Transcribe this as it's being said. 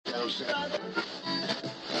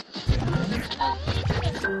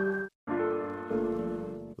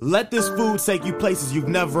Let this food take you places you've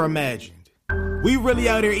never imagined. We really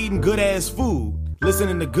out here eating good-ass food,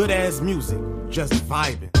 listening to good-ass music, just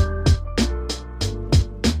vibing.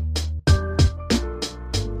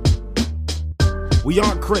 We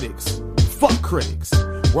aren't critics. Fuck critics.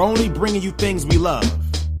 We're only bringing you things we love.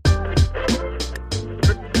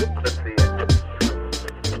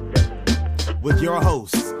 With your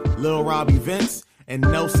hosts, Lil Robbie Vince and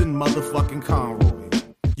Nelson motherfucking Conroy.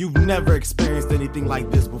 You've never experienced anything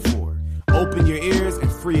like this before. Open your ears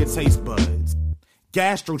and free your taste buds.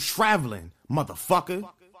 Gastro traveling, motherfucker.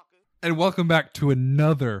 And welcome back to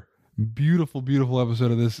another beautiful, beautiful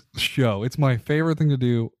episode of this show. It's my favorite thing to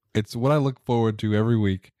do. It's what I look forward to every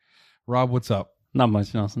week. Rob, what's up? Not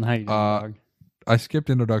much, Nelson. How you doing, dog? I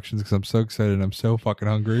skipped introductions because I'm so excited and I'm so fucking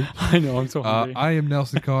hungry. I know, I'm so hungry. I am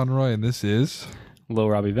Nelson Conroy, and this is... Lil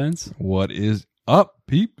Robbie Vince. What is up,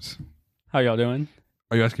 peeps? How y'all doing?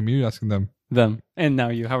 Are you asking me or are you asking them? Them. And now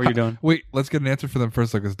you. How are you doing? Wait, let's get an answer for them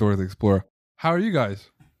first, like it's Dora the Explorer. How are you guys?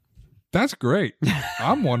 That's great.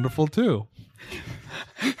 I'm wonderful, too.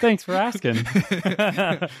 Thanks for asking.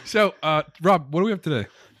 So, Rob, what do we have today?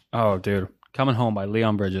 Oh, dude. Coming Home by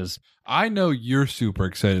Leon Bridges. I know you're super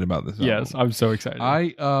excited about this album. Yes, I'm so excited.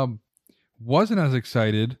 I wasn't as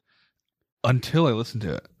excited until I listened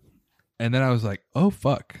to it. And then I was like, oh,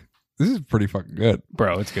 fuck. This is pretty fucking good.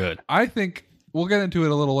 Bro, it's good. I think we'll get into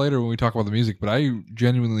it a little later when we talk about the music, but I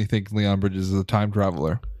genuinely think Leon Bridges is a time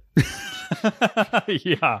traveler.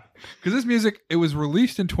 Yeah. Because this music, it was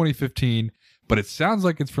released in 2015, but it sounds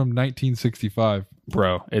like it's from 1965.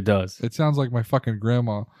 Bro, it does. It sounds like my fucking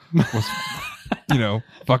grandma was,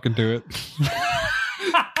 fucking to it.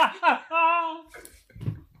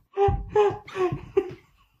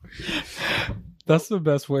 That's the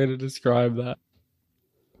best way to describe that.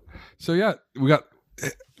 So yeah,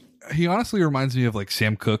 he honestly reminds me of like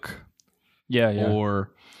Sam Cooke. Yeah.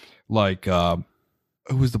 Or like, who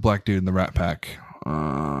was the black dude in the Rat Pack?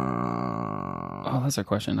 Oh, that's a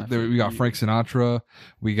question. We got Frank Sinatra,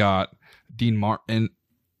 we got Dean Martin,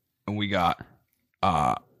 and we got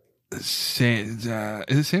is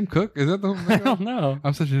it Sam Cooke? Is that the I don't know.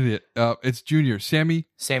 I'm such an idiot. It's Junior. Sammy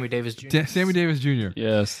Davis Jr. Sammy Davis Jr.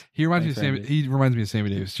 Yes. He reminds me of Sammy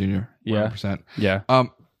Davis Jr. 100%. Yeah.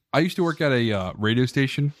 I used to work at a radio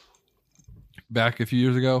station back a few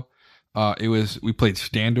years ago. We played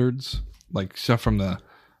standards, like stuff from the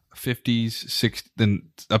 50s, then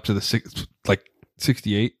up to the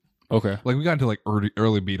 68. Okay. Like we got into like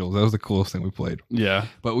early Beatles. That was the coolest thing we played. Yeah.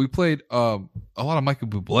 But we played a lot of Michael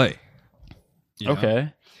Bublé.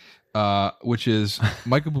 Okay. Which is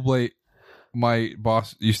Michael Bublé. My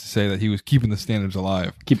boss used to say that he was keeping the standards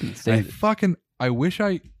alive. Keeping the standards. I wish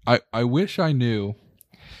I knew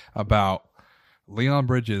about Leon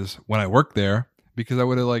Bridges when I worked there, because I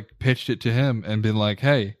would have like pitched it to him and been like,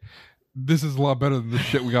 "Hey, this is a lot better than the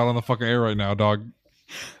shit we got on the fucking air right now, dog."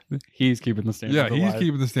 He's keeping the standards alive. Yeah, he's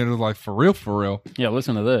keeping the standards alive for real. Yeah,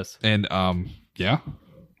 listen to this. And yeah,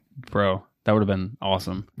 bro, that would have been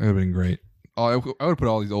awesome. It would have been great. I would put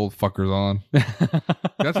all these old fuckers on.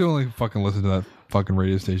 That's the only fucking listen to that fucking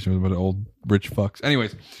radio station with a bunch of old rich fucks.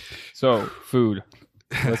 Anyways, so food.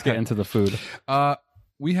 Let's get into the food.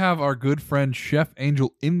 We have our good friend Chef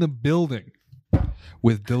Angel in the building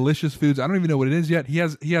with delicious foods. I don't even know what it is yet. He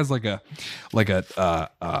has like a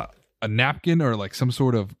napkin or like some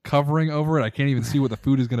sort of covering over it. I can't even see what the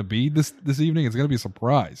food is going to be this evening. It's going to be a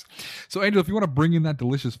surprise. So Angel, if you want to bring in that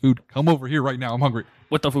delicious food, come over here right now. I'm hungry.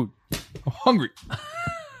 What the food? I'm hungry.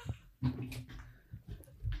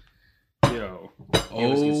 Yo.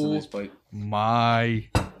 Oh my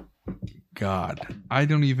God. I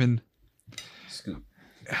don't even...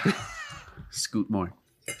 Scoot more.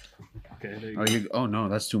 Okay, there you go. Oh no,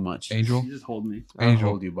 that's too much. Angel, you just hold me. I'll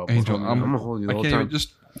hold you, Bubba. Angel, I'm gonna hold you the whole time.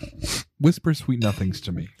 Just whisper sweet nothings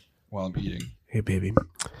to me while I'm eating. Hey, baby.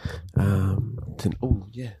 Oh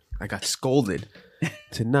yeah, I got scolded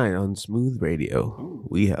tonight on Smooth Radio.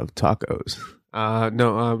 We have tacos.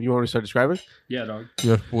 You want to start describing? Yeah, dog.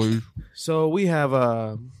 Yes, please. So we have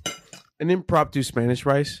an impromptu Spanish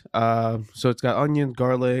rice. So it's got onions,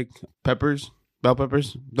 garlic, peppers, bell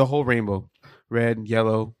peppers, the whole rainbow. Red,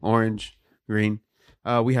 yellow, orange, green.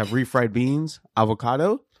 We have refried beans,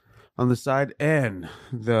 avocado on the side, and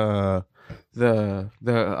the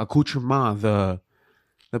accoutrement, the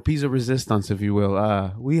piece of resistance, if you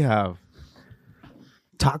will. We have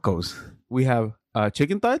tacos. We have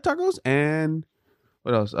chicken thigh tacos, and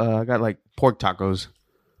what else? I got like pork tacos.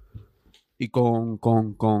 Y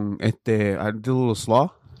I did a little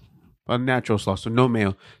slaw a natural sauce, so no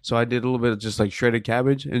mayo. So I did a little bit of just like shredded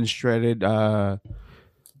cabbage and shredded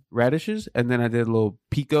radishes, and then I did a little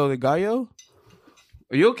pico de gallo.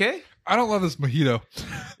 Are you okay? I don't love this mojito.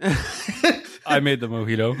 I made the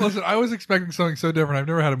mojito. Listen, I was expecting something so different. I've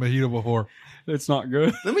never had a mojito before. It's not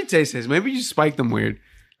good. Let me taste this. Maybe you spiked them weird.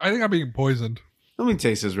 I think I'm being poisoned. Let me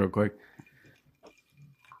taste this real quick.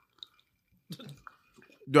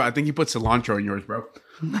 Dude, I think you put cilantro in yours, bro.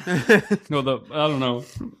 No, I don't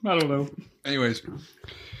know. Anyways,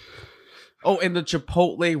 Oh, and the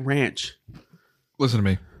Chipotle ranch. listen to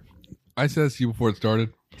me. I said this to you before it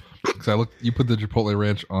started because you put the Chipotle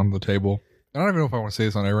ranch on the table. I don't even know if I want to say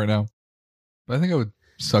this on air right now, but I think I would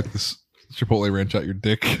suck this Chipotle ranch out your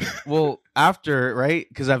dick. Well, after, right?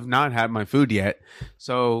 Because I've not had my food yet.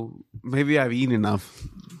 So maybe I've eaten enough.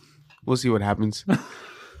 We'll see what happens.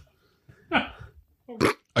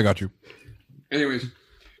 I got you. Anyways,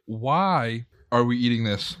 why are we eating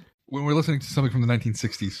this when we're listening to something from the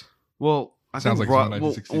 1960s? Well, I Sounds think like Rob, from the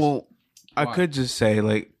 1960s. well, I Why? could just say,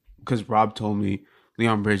 like, because Rob told me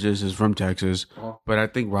Leon Bridges is from Texas, but I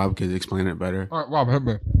think Rob could explain it better. All right, Rob, hit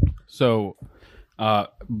me. So,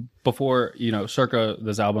 before, circa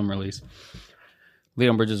this album release,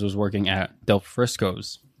 Leon Bridges was working at Del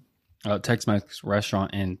Frisco's Tex-Mex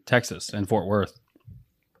restaurant in Texas, in Fort Worth.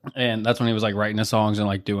 And that's when he was like writing his songs and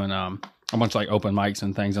like doing a bunch of like open mics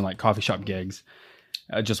and things and like coffee shop gigs,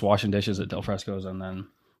 just washing dishes at Del Frisco's. And then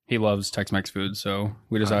he loves Tex-Mex food, so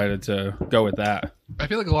we decided to go with that. I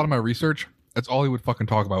feel like a lot of my research, that's all he would fucking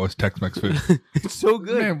talk about was Tex-Mex food. It's so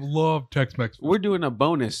good. Man, love Tex-Mex food. We're doing a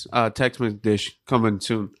bonus Tex-Mex dish coming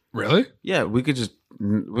soon. Really? Yeah, we could just,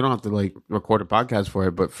 we don't have to like record a podcast for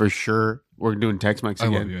it, but for sure we're doing Tex-Mex I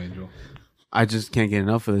again. love you, Angel. I just can't get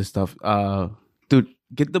enough of this stuff. Dude,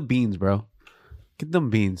 get the beans, bro. Get them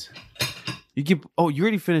beans. You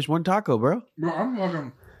already finished one taco, bro. Bro, I'm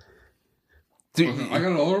fucking... Dude, Listen, I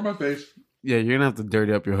got it all over my face. yeah, you're gonna have to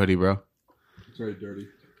dirty up your hoodie, bro. It's very dirty.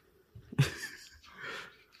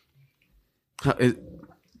 It-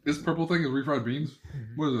 This purple thing is refried beans?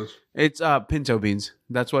 What is this? It's pinto beans.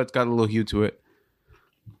 That's why it's got a little hue to it.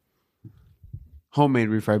 Homemade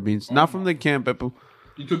refried beans, not from the can, Peppo.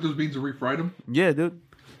 You took those beans and refried them? Yeah, dude.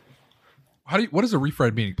 What is a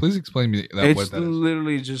refried bean? Please explain me what It's that is.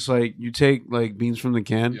 literally just like you take like beans from the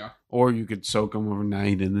can, Yeah. or you could soak them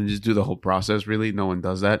overnight and then just do the whole process. Really, no one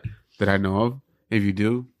does that I know of. If you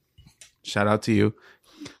do, shout out to you.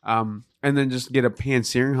 And then just get a pan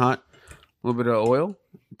searing hot, a little bit of oil,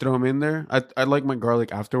 throw them in there. I like my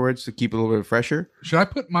garlic afterwards to keep it a little bit fresher. Should I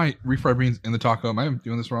put my refried beans in the taco? Am I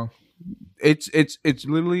doing this wrong? It's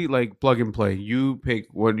literally like plug and play. You pick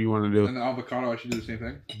what you want to do, And the avocado, I should do the same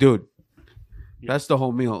thing? dude. That's the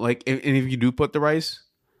whole meal. Like, and if you do put the rice,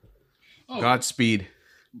 Oh, Godspeed,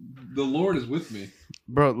 the Lord is with me.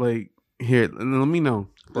 bro. Like, here, let me know.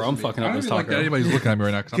 Bro, I'm fucking I up don't this even like taco. that anybody's looking at me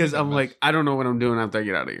right now. Because I'm like, I don't know what I'm doing after I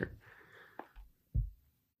get out of here.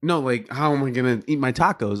 No, like, how am I gonna eat my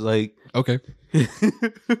tacos? Like, okay.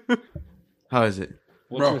 how is it?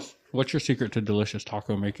 What's your secret to delicious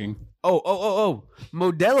taco making? Oh,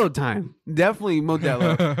 Modelo time. Definitely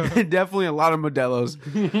Modelo. Definitely a lot of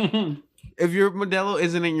Modelos. If your Modelo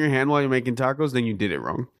isn't in your hand while you're making tacos, then you did it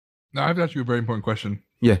wrong. Now, I've asked you a very important question.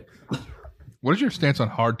 Yeah. What is your stance on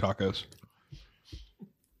hard tacos?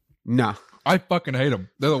 Nah. I fucking hate them.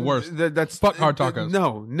 They're the worst. That's Fuck hard tacos.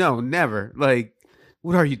 No, never. Like,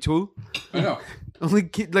 what are you, 2? I know. Only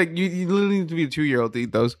kid, like you literally need to be a 2-year-old to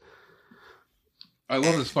eat those. I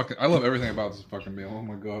love everything about this fucking meal. Oh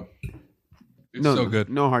my god. It's so good.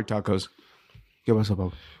 No hard tacos. Give us a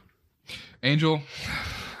bowl. Angel,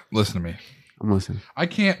 listen to me. I'm listening. I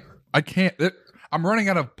can't. I'm running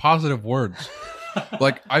out of positive words.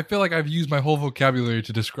 Like, I feel like I've used my whole vocabulary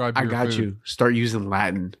to describe I your got food. you. Start using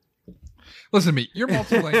Latin. Listen to me. You're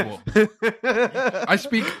multilingual. I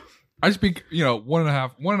speak, one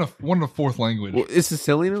and a fourth language. Well, it's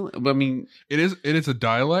Sicilian. I mean, It is a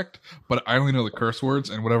dialect, but I only know the curse words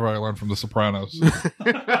and whatever I learned from The Sopranos.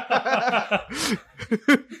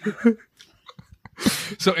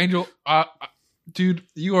 So, Angel, dude,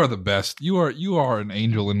 you are the best. You are an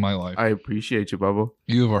angel in my life. I appreciate you, Bubble.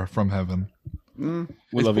 You are from heaven.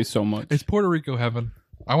 We love you so much. It's Puerto Rico heaven.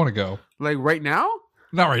 I want to go. Like right now?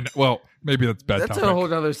 Not right now. Well, maybe that's bad. That's topic. a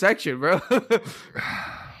whole other section, bro.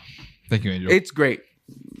 Thank you, Angel. It's great.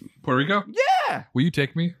 Puerto Rico? Yeah, Will you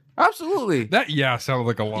take me? absolutely. That sounded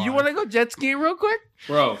like a lie. You want to go jet skiing real quick?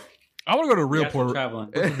 Bro, I want to go to real Yes, we're Puerto. traveling.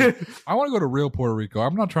 I want to go to real Puerto Rico.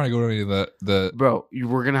 I'm not trying to go to any of the. Bro,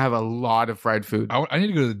 we're gonna have a lot of fried food. I need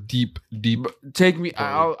to go to the deep. Take me.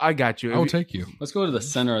 I got you. I will take you. Let's go to the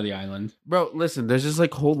center of the island. Bro, listen. There's this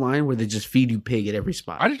like whole line where they just feed you pig at every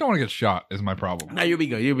spot. I just don't want to get shot. Is my problem. Nah, you'll be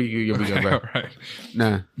good. You'll be good, bro. All right,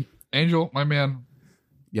 Nah. Angel, my man.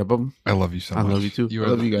 Yeah, bum. I love you so much. I love you too. You I are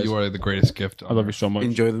love you guys. You are the greatest gift. I love you so much.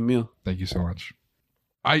 Enjoy the meal. Thank you so much.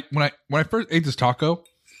 When I first ate this taco,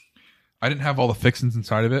 I didn't have all the fixings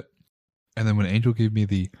inside of it, and then when Angel gave me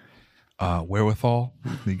the wherewithal,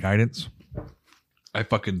 the guidance, I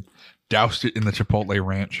fucking doused it in the Chipotle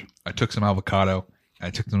ranch. I took some avocado.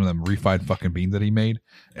 I took some of them refried fucking beans that he made,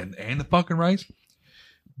 and the fucking rice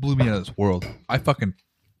blew me out of this world.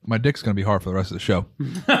 My dick's gonna be hard for the rest of the show.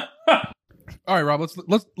 All right, Rob.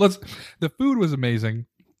 Let's. The food was amazing.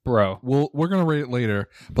 Bro. We're gonna rate it later,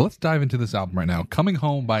 but let's dive into this album right now. Coming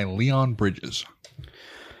Home by Leon Bridges.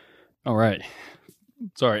 All right.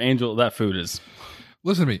 Sorry, Angel, that food is...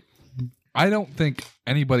 Listen to me. I don't think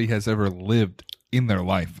anybody has ever lived in their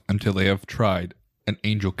life until they have tried an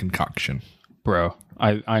Angel concoction. Bro,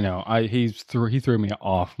 I know. He threw me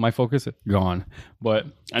off. My focus is gone. But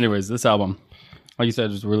anyways, this album, like you said,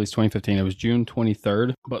 it was released 2015. It was June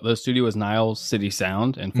 23rd. But the studio is Niles City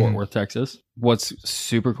Sound in Fort Worth, Texas. What's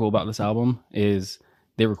super cool about this album is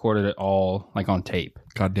they recorded it all like on tape.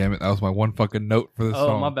 God damn it. That was my one fucking note for this Oh,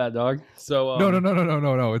 song. my bad, dog. So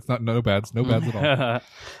No. It's not no bads. No bads at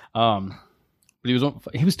all. But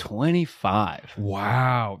he was 25.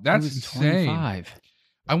 Wow. That's He was insane. 25.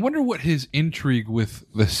 I wonder what his intrigue with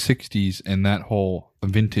the 60s and that whole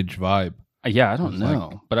vintage vibe. Yeah, I don't It's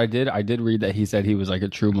know. But I did read that he said he was like a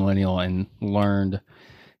true millennial and learned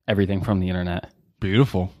everything from the internet.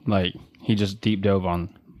 Beautiful. Like he just deep dove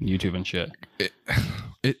on YouTube and shit.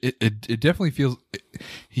 It definitely feels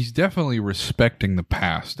he's definitely respecting the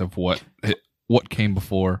past of what came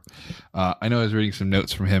before. I know I was reading some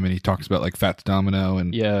notes from him, and he talks about like Fats Domino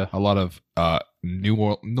and Yeah. a lot of New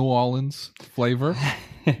Orleans flavor.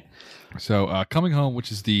 So Coming Home,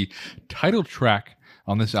 which is the title track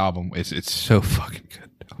on this album, it's so fucking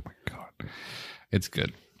good. Oh my god, it's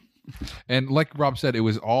good. And like Rob said, it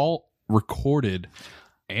was all recorded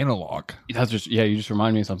analog. That's just you just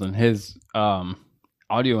remind me of something. His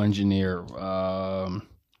audio engineer,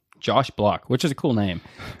 Josh Block, which is a cool name,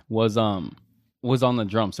 was on the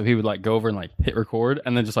drum. So he would like go over and like hit record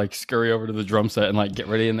and then just like scurry over to the drum set and like get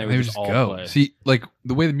ready, and they would just all go. play. See, like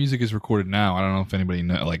the way the music is recorded now, I don't know if anybody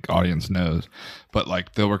like audience knows, but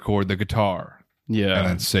like they'll record the guitar Yeah. and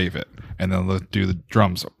then save it, and then they'll do the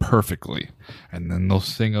drums perfectly, and then they'll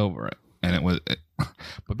sing over it. And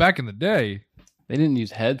but back in the day, They didn't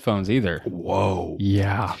use headphones either. whoa,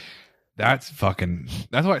 Yeah. that's why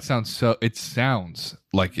it sounds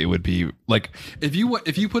like it would be like if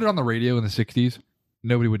you put it on the radio in the 60s,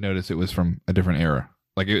 nobody would notice it was from a different era.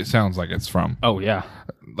 Like it sounds like it's from Oh yeah.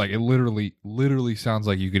 like it literally sounds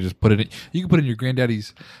like you could just put it in, you could put it in your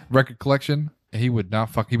granddaddy's record collection and he would not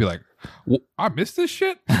he'd be like, well, I missed this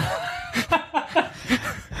shit.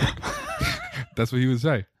 That's what he would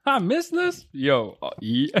say. I missed this. Yo.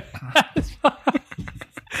 Yeah.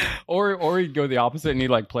 Or he'd go the opposite and he'd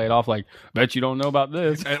like play it off like, bet you don't know about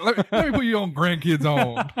this. Hey, let me put your own grandkids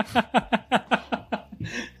on.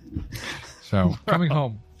 So Coming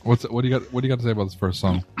Home. What do you got to say about this first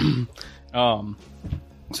song? So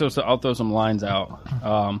I'll throw some lines out.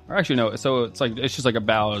 Or actually no, so it's just like a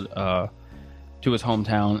ballad to his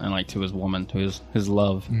hometown and like to his woman, to his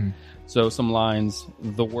love. So some lines: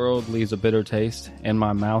 the world leaves a bitter taste in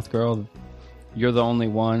my mouth, girl. You're the only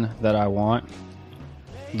one that I want.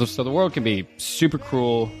 So the world can be super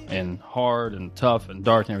cruel and hard and tough and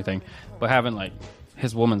dark and everything, but having like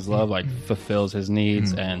his woman's love like fulfills his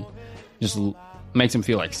needs and just makes him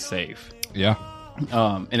feel like safe. Yeah.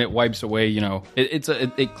 And it wipes away,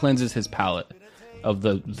 it cleanses his palate of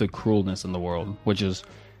the cruelness in the world, which is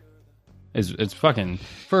it's fucking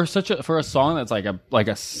for a song that's like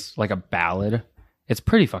a ballad. It's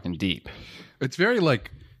pretty fucking deep. It's very like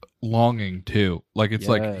longing too. Like it's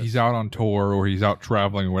like Yes. he's out on tour or he's out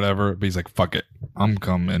traveling or whatever, but he's like, fuck it, I'm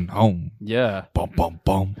coming home. Yeah, Bum bum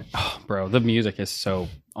bum. bro, the music is so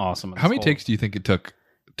awesome. How many takes do you think it took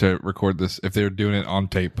to record this if they were doing it on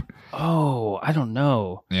tape? Oh, I don't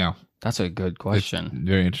know. Yeah. That's a good question. It's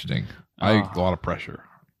very interesting. A lot of pressure.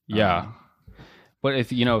 Yeah, but if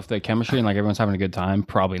the chemistry and like everyone's having a good time,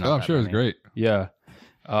 probably not. Oh, I'm that sure it's many. great. Yeah.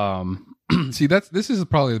 See, this is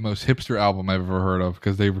probably the most hipster album I've ever heard of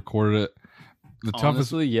because they recorded it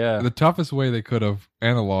Honestly, yeah. the toughest way they could have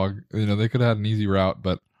analog. They could have had an easy route,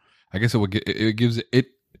 but I guess it gives it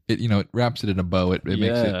it wraps it in a bow. It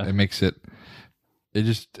makes it it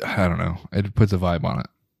just, I don't know, it puts a vibe on it.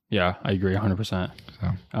 Yeah, I agree 100%.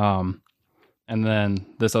 So And then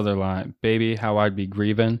this other line, baby, how I'd be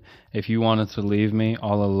grieving if you wanted to leave me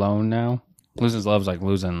all alone now. Losing his love's like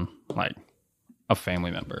losing like a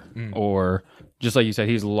family member, or just like you said,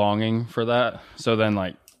 he's longing for that. So then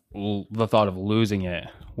like the thought of losing it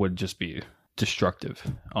would just be destructive.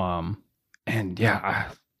 And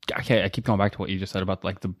yeah, I keep going back to what you just said about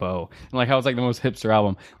like the bow and like how it's like the most hipster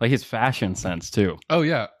album, like his fashion sense too. oh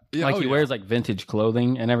yeah, Like he wears like vintage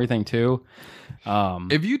clothing and everything too.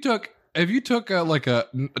 If you took like a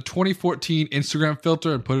 2014 Instagram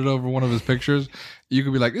filter and put it over one of his pictures, you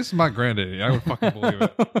could be like, "This is my granddaddy." I would fucking believe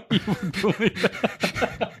it. You would believe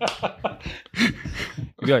that.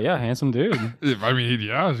 You'd be like, yeah, handsome dude. I mean,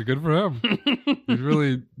 yeah, it's good for him. He's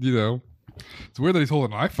really, it's weird that he's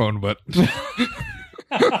holding an iPhone, but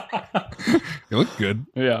he looks good.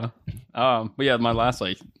 Yeah. But yeah, my last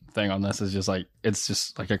like thing on this is just like it's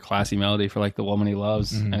just like a classy melody for like the woman he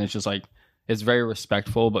loves, and it's just like it's very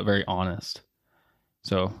respectful but very honest.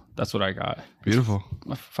 So that's what I got. Beautiful.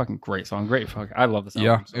 A fucking great song. Great fuck. I love this album.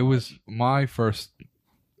 Yeah, so it was my first.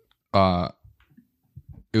 It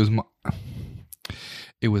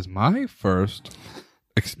was my first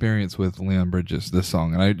experience with Leon Bridges. This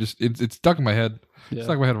song, and I just it's stuck in my head. Yeah. It's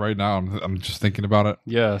stuck in my head right now. I'm just thinking about it.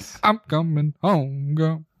 Yes. I'm coming home,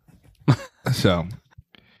 girl. So,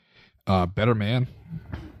 Better Man.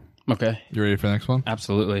 Okay. You ready for the next one?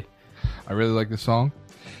 Absolutely. I really like this song.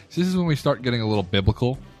 So this is when we start getting a little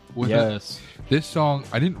biblical with it. Yes. This song,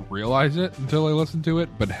 I didn't realize it until I listened to it,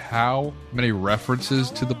 but how many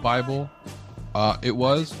references to the Bible it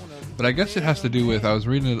was. But I guess it has to do with, I was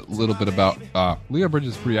reading a little bit about, Leon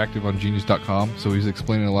Bridges is pretty active on Genius.com, so he's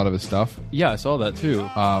explaining a lot of his stuff. Yeah, I saw that too.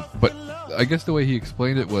 But I guess the way he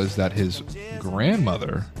explained it was that his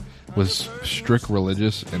grandmother was strict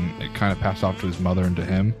religious, and it kind of passed off to his mother and to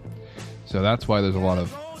him. So that's why there's a lot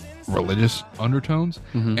of religious undertones.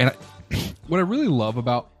 And what I really love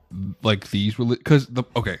about like these, because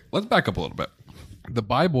let's back up a little bit. The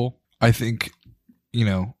Bible, I think,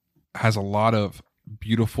 has a lot of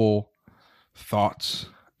beautiful thoughts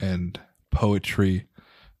and poetry,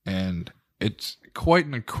 and it's quite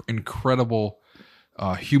an incredible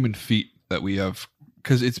human feat that we have,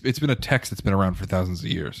 because it's been a text that's been around for thousands of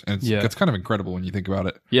years, and it's kind of incredible when you think about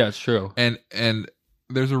it. Yeah, it's true. And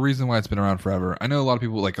there's a reason why it's been around forever. I know a lot of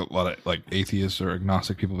people, like a lot of like atheists or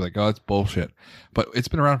agnostic people, be like, "Oh, it's bullshit," but it's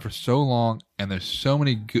been around for so long, and there's so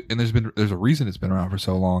many good, and there's a reason it's been around for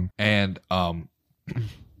so long, and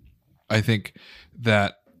I think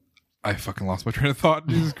that I fucking lost my train of thought.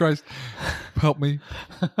 Jesus Christ, help me.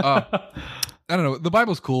 I don't know. The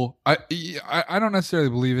Bible's cool. I don't necessarily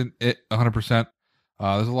believe in it 100%.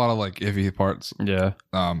 There's a lot of like iffy parts. Yeah.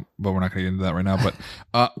 But we're not going to get into that right now.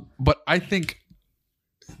 But I think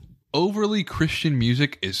overly Christian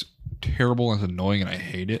music is terrible and annoying, and I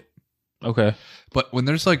hate it. Okay. But when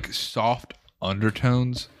there's like soft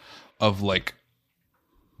undertones of like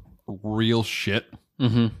real shit,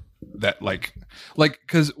 that like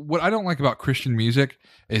because what I don't like about Christian music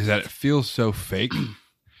is that it feels so fake.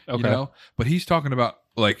 Okay. But he's talking about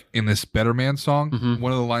like in this Better Man song,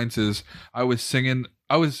 one of the lines is, I was singing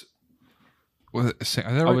with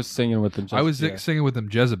them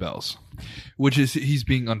Jezebels, which is he's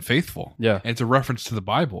being unfaithful. Yeah. And it's a reference to the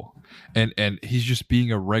Bible, and he's just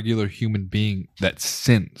being a regular human being that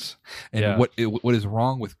sins. And what is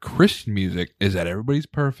wrong with Christian music is that everybody's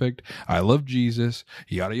perfect. I love Jesus,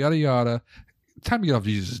 yada yada yada. Time to get off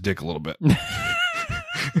Jesus' dick a little bit.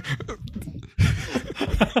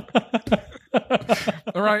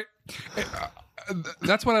 All right.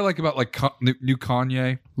 That's what I like about like new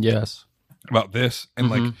Kanye. Yes. About this, and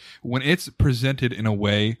like when it's presented in a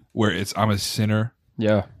way where it's, I'm a sinner,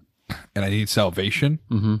 yeah, and I need salvation,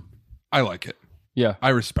 I like it. Yeah, I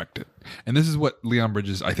respect it. And this is what Leon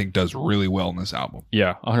Bridges, I think, does really well in this album.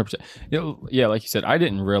 Yeah, 100%. Yeah, like you said, I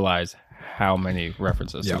didn't realize how many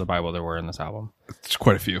references to the Bible there were in this album. It's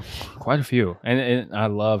quite a few. Quite a few. And I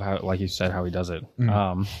love how, like you said, how he does it.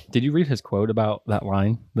 Did you read his quote about that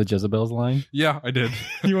line, the Jezebel's line? Yeah, I did.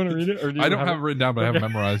 You want to read it? Or I don't have it written down, but I have it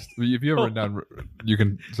memorized. If you have it written down, you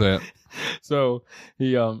can say it. So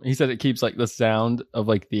he said it keeps like the sound of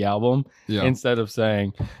like the album instead of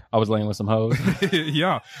saying I was laying with some hoes.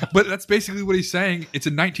 Yeah, but that's basically what he's saying. It's a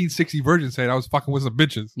 1960 version saying I was fucking with some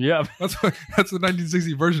bitches. Yeah, that's the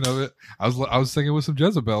 1960 version of it. I was singing with some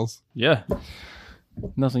Jezebels. Yeah,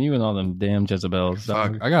 nothing you and all them damn Jezebels.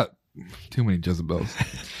 Fuck, I got too many Jezebels.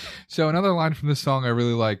 So another line from this song I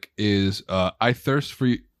really like is I thirst for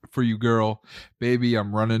you, girl, baby.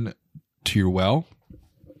 I'm running to your well.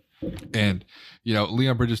 And,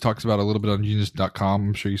 Leon Bridges talks about a little bit on genius.com.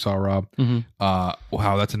 I'm sure you saw, Rob, how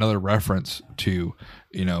that's another reference to,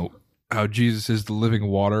 how Jesus is the living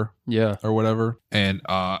water Yeah. or whatever. And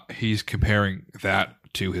he's comparing that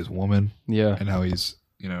to his woman Yeah. and how he's,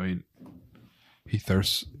 he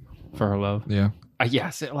thirsts. For her love. Yeah.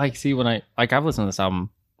 Yes. See, when I've listened to this album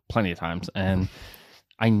plenty of times and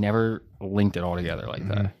I never linked it all together like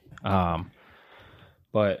that.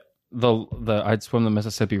 But the I'd swim the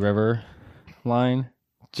Mississippi River line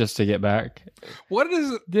just to get back. What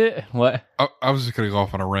is it? What? I was just going to go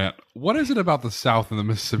off on a rant. What is it about the South and the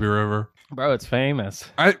Mississippi River? Bro, it's famous.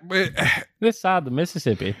 Wait, This side of the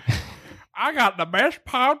Mississippi. I got the best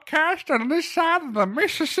podcast on this side of the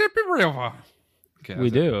Mississippi River. Okay, We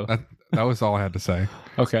do. That was all I had to say.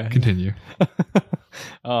 Okay. Continue.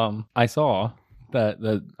 I saw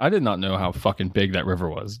that I did not know how fucking big that river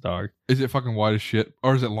was, dog. Is it fucking wide as shit?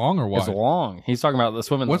 Or is it long or wide? It's long. He's talking about the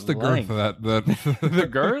swimming. What's the girth of that? The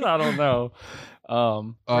girth? I don't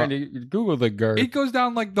know. Randy, Google the girth. It goes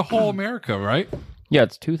down like the whole America, right? Yeah,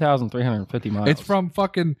 it's 2,350 miles. It's from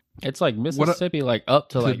fucking It's like Mississippi, like up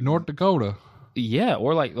to like North Dakota. Yeah,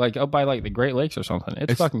 or like up by like the Great Lakes or something.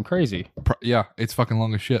 It's fucking crazy. Yeah, it's fucking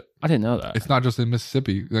long as shit. I didn't know that. It's not just in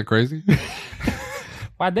Mississippi. Is that crazy?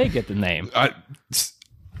 Why'd they get the name?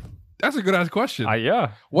 That's a good ass question.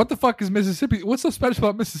 Yeah. What the fuck is Mississippi? What's so special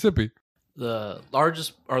about Mississippi? The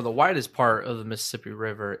largest or the widest part of the Mississippi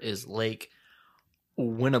River is Lake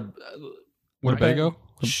Winnebago?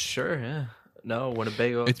 Sure, yeah. No,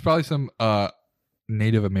 Winnebago. It's probably some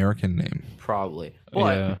Native American name. Probably.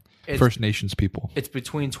 But Yeah. it's, First Nations people. it's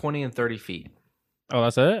between 20 and 30 feet. Oh,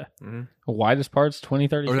 that's it? Mhm. The widest part's 20,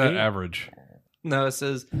 30 Or feet? that average. No, it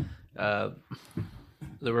says the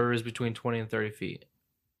river is between 20 and 30 feet.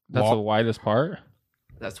 That's the widest part?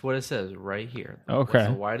 That's what it says right here. Okay.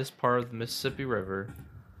 What's the widest part of the Mississippi River?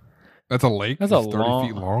 That's a lake. That's a 30 long-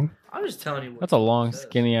 feet long. I'm just telling you. What That's a it long, says.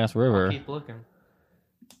 skinny-ass I'll river. keep looking.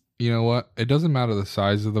 You know what? It doesn't matter the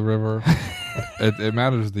size of the river. it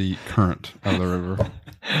matters the current of the river.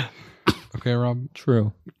 Okay, Rob?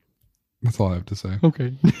 True. That's all I have to say.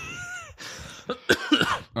 Okay. All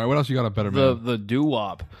right, what else you got a better man? The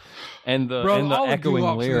doo-wop and the Bro, and the all the echoing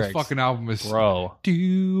doo-wops in lyrics. this fucking album is Bro.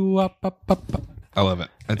 doo-wop-up-up-up. I love it.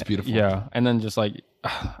 It's beautiful. Yeah, and then just like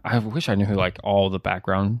I wish I knew who like all the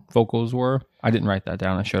background vocals were. I didn't write that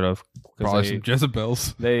down. I should have. Probably some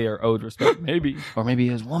Jezebels. They are owed respect, maybe, or maybe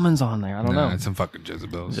his woman's on there. I don't know. It's some fucking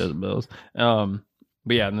Jezebels. Jezebels.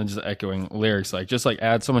 But yeah, and then just echoing lyrics, like just like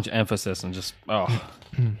add so much emphasis and just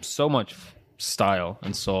so much style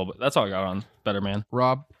and soul. But that's all I got on Better Man.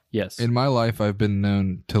 Rob, Yes, in my life, I've been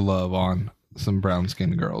known to love on some brown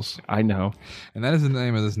skinned girls. I know. And that is the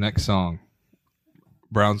name of this next song,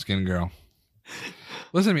 Brown Skin Girl.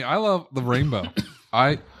 Listen to me. I love the rainbow.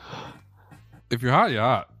 If you're hot, you're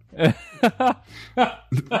hot.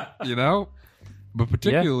 But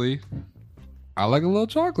particularly, I like a little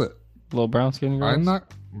chocolate. Little brown skin girl. I'm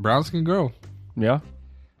not brown skin girl. Yeah,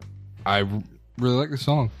 I really like this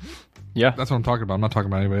song. yeah, That's what I'm talking about. I'm not talking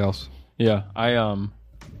about anybody else. yeah.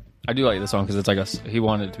 I do like this song because it's like he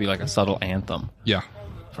wanted it to be like a subtle anthem Yeah,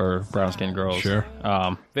 for brown skinned girls. Sure.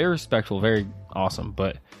 Very respectful, very awesome.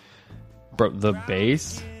 But bro, the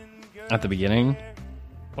bass at the beginning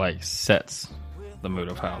like sets the mood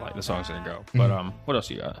of how like the song's gonna go. But what else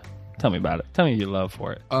you got? Tell me about it. Tell me your love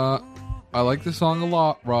for it. I like this song a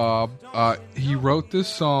lot, Rob. He wrote this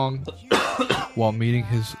song while meeting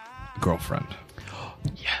his girlfriend.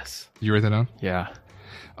 Yes. You write that down? Yeah.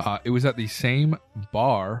 It was at the same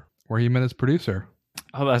bar where he met his producer,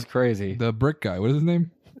 Oh, that's crazy. the brick guy. What is his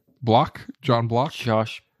name? Block? John Block?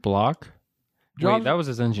 Josh Block. John- Wait, that was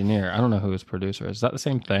his engineer. I don't know who his producer is. Is that the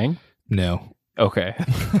same thing? No. Okay.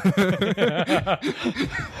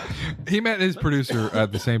 He met his producer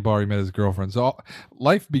at the same bar he met his girlfriend. So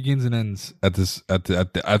life begins and ends at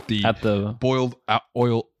the boiled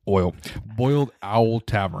owl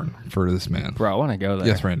tavern for this man. Bro, I want to go there.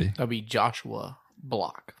 Yes, Randy. That'd be Joshua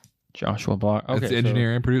Block. Joshua Block. Okay. That's the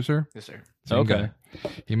engineer and producer. Yes, sir. So, Same okay.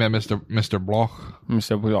 guy. He met Mr. Bloch.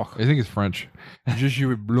 Mr. Block. I think it's French.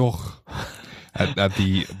 Joshua Bloch at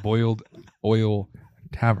the Boiled Oil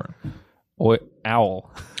Tavern.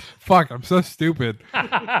 Owl. Fuck, I'm so stupid.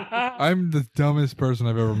 I'm the dumbest person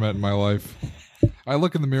I've ever met in my life. I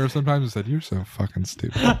look in the mirror sometimes and said, "You're so fucking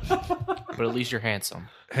stupid." But at least you're handsome.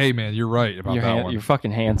 Hey, man, you're right about that one. You're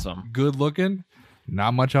fucking handsome. Good looking,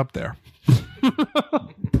 not much up there.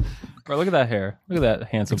 Bro, look at that hair. Look at that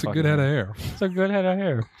handsome. It's a fucking good head of hair. It's a good head of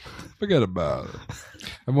hair. Forget about it.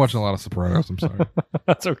 I've been watching a lot of Sopranos. I'm sorry.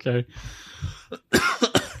 That's okay.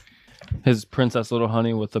 His Princess Little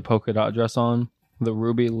Honey with the polka dot dress on the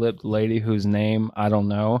ruby-lipped lady whose name I don't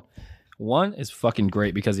know. One is fucking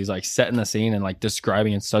great because he's like setting the scene and like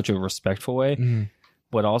describing in such a respectful way. Mhm.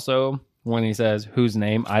 But also when he says whose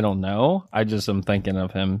name I don't know, I just am thinking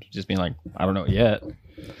of him just being like, I don't know yet,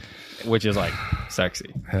 which is like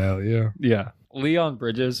sexy. Hell yeah. Yeah. Leon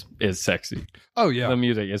Bridges is sexy. Oh yeah. The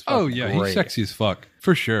music is fucking Oh yeah, great. he's sexy as fuck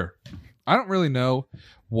for sure. I don't really know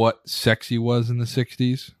what sexy was in the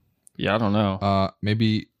 '60s. Yeah, I don't know.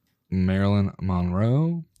 Maybe Marilyn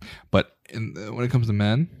Monroe, but when it comes to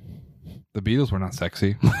men, the Beatles were not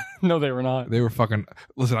sexy. No, they were not. They were fucking.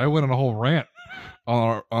 Listen, I went on a whole rant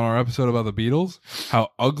on our episode about the Beatles,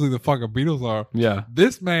 how ugly the fucking Beatles are. Yeah.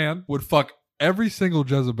 This man would fuck every single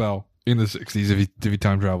Jezebel in the '60s if he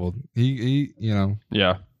time traveled. He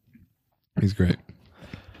Yeah. he's great.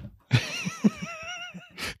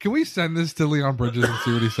 Can we send this to Leon Bridges and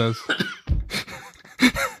see what he says?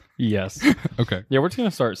 Yes. Okay. Yeah, we're just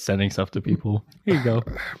gonna start sending stuff to people. Here you go.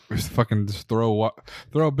 Just throw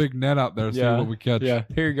a big net out there and see what we catch. Yeah.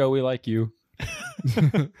 Here you go. We like you.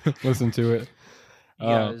 Listen to it. You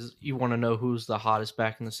guys, you want to know who's the hottest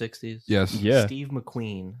back in the 60s? Yes. Yeah. Steve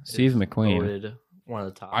McQueen. Steve is McQueen. voted one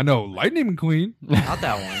of the top. I know Lightning McQueen. Not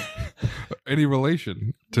that one. Any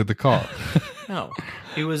relation to the car? No.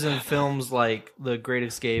 He was in films like The Great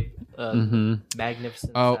Escape,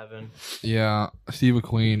 Magnificent Oh. Seven. Yeah, Steve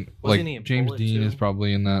McQueen. Wasn't he in James Bullet, Dean too? is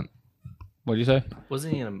probably in that. What'd you say?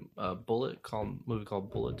 Wasn't he in a movie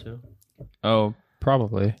called Bullet too? Oh,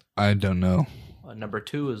 probably. I don't know. Number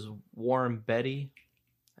 2 is Warren Beatty.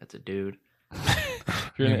 That's a dude.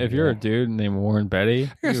 If you're a dude named Warren Betty,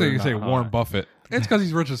 I guess you can say Warren Buffett. It's because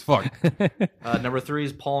he's rich as fuck. Number 3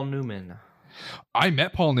 is Paul Newman. I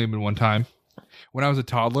met Paul Newman one time when I was a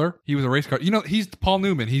toddler. He was a race car. You know, he's Paul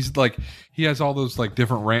Newman. He's like, he has all those like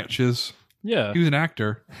different ranches. Yeah. He was an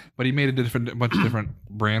actor, but he made a bunch of different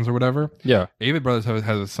brands or whatever. Yeah. Avid Brothers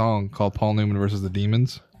has a song called Paul Newman versus the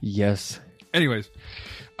Demons. Yes. Anyways,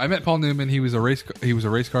 I met Paul Newman. He was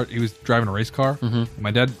driving a race car.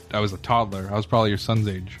 My dad, I was a toddler. I was probably your son's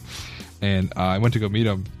age. And I went to go meet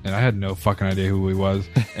him, and I had no fucking idea who he was.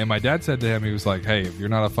 And my dad said to him, he was like, "Hey, if you're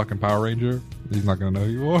not a fucking Power Ranger, he's not going to know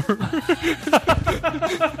who you are."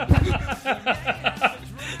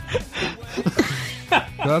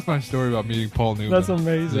 So that's my story about meeting Paul Newman. That's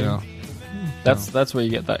amazing. Yeah. That's where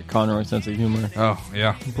you get that Conroy sense of humor. Oh,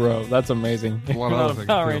 yeah. Bro, that's amazing. If lot you're of not other a things,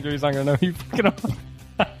 Power too. Ranger, he's not gonna know you fucking are.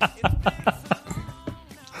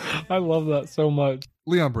 I love that so much.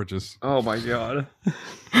 Leon Bridges. Oh my god.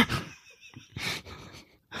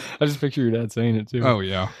 I just picture your dad saying it too. Oh,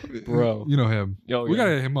 yeah. Bro. You know him. Oh, We yeah. got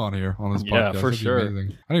to get him on here on this podcast. Yeah, for That'd be sure.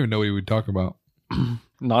 amazing. I don't even know what he would talk about.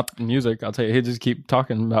 Not music. I'll tell you, he'd just keep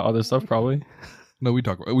talking about other stuff probably. No,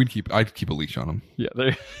 I'd keep a leash on him. Yeah,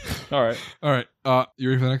 there. All right. All right. You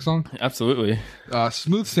ready for the next song? Absolutely.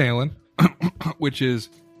 Smooth Sailing, which is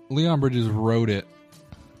Leon Bridges wrote it.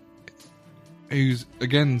 He's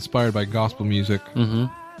again inspired by gospel music. Mm-hmm.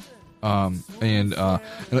 And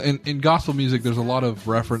in gospel music, there's a lot of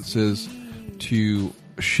references to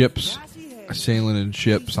ships, sailing in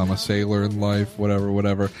ships. I'm a sailor in life,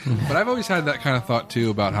 whatever. But I've always had that kind of thought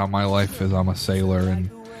too about how my life is. I'm a sailor,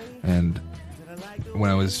 and when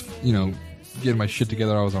I was, getting my shit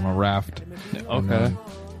together, I was on a raft. And Okay. then,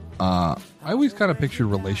 I always kind of pictured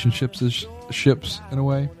relationships as ships in a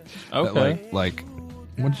way. Okay. That like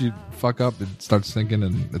once you fuck up, it starts sinking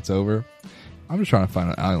and it's over. I'm just trying to find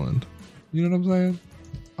an island. You know what I'm saying?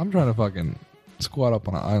 I'm trying to fucking squat up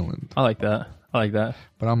on an island. I like that.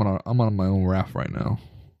 But I'm on my own raft right now.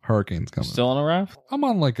 Hurricane's coming. Still on a raft? I'm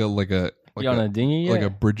on like a You on a dinghy yet? like a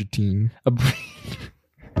Bridgetine.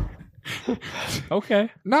 Okay.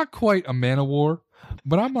 Not quite a man of war,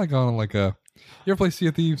 but I'm like on like a. You ever play Sea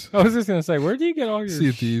of Thieves? I was just gonna say, where do you get all your Sea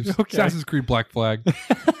of Thieves. Okay. Assassin's Creed Black Flag.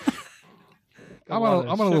 I'm on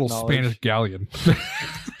a little Spanish galleon.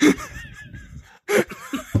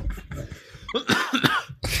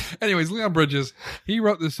 Anyways, Leon Bridges, he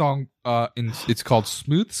wrote this song. It's called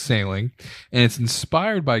 "Smooth Sailing," and it's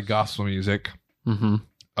inspired by gospel music. Mm-hmm.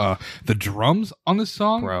 The drums on this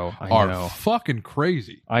song, Bro, I are know. fucking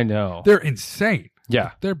crazy. I know. They're insane.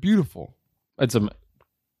 Yeah. They're beautiful. It's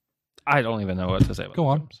I don't even know what to say about Go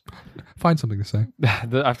on. Find something to say.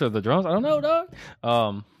 After the drums, I don't know,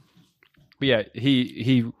 dog. But yeah,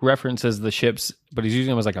 he references the ships, but he's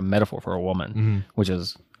using them as like a metaphor for a woman, which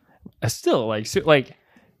is still like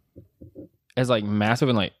as like massive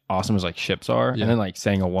and like awesome as like ships are, Yeah. and then like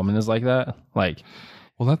saying a woman is like that, like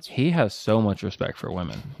Well, that's he has so much respect for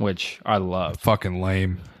women, which I love. fucking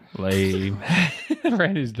lame. Lame.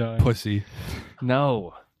 Randy's done. Pussy.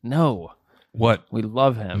 No, What? we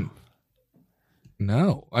love him.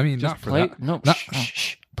 No, I mean not for play, that. No, Not-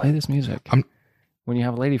 shh. Play this music. When you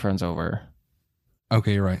have lady friends over.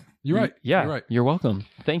 Okay, you're right. You're right. Yeah, You're right. You're welcome.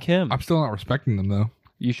 Thank him. I'm still not respecting them though.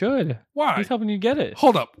 You should. Why? He's helping you get it.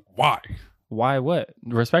 Hold up. Why? Why? What?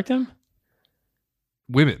 Respect him,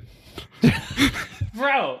 Women.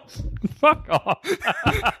 bro. Fuck off.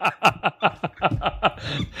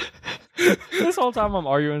 This whole time I'm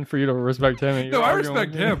arguing for you to respect him. And No, you're I arguing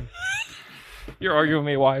respect with me. him. You're arguing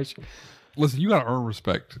with me. Why? Listen, you gotta earn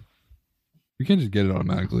respect. You can't just get it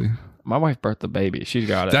automatically. My wife birthed the baby. She's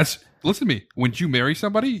got it. That's listen to me. When you marry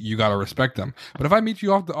somebody, you gotta respect them. But if I meet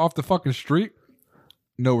you off the fucking street,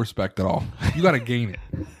 no respect at all. You gotta gain it.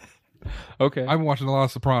 okay. I've been watching a lot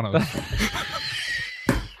of Sopranos.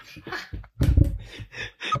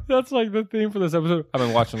 That's like the theme for this episode. I've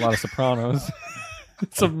been watching a lot of Sopranos.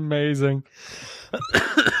 It's amazing.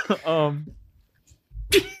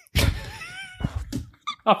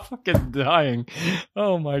 I'm fucking dying.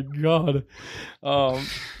 Oh my god.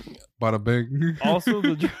 Bada bing. Also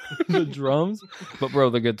the drums, but bro,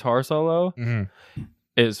 the guitar solo Mhm.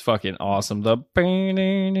 is fucking awesome. The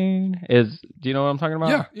is. Do you know what I'm talking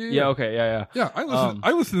about? Yeah. Okay. Yeah. Yeah,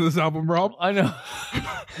 I listen to this album, Rob. I know.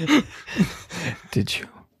 Did you?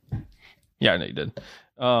 Yeah, I know you did.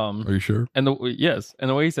 Are you sure? And the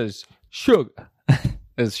way he says sugar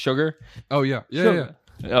is sugar. Oh yeah. Yeah. Sugar.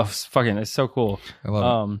 Oh, it's so cool. I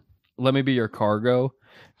love it. Let me be your cargo.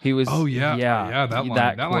 He was. Oh yeah. Yeah, that line.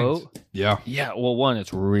 That line's- quote. Yeah. Yeah. Well, one,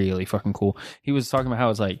 it's really fucking cool. He was talking about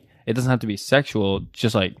how it's like it doesn't have to be sexual.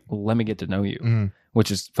 Just like let me get to know you, Mhm.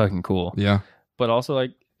 which is fucking cool. Yeah. But also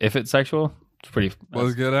like if it's sexual, it's pretty.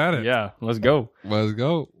 Let's get at it. Yeah. Let's go. Let's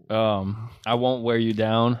go. I won't wear you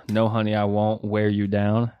down. No, honey, I won't wear you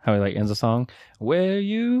down. How he like ends the song. Wear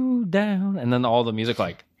you down. And then all the music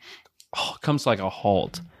like comes to like a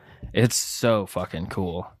halt. It's so fucking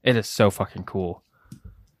cool. It is so fucking cool.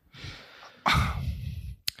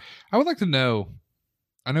 I would like to know.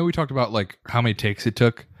 I know we talked about like how many takes it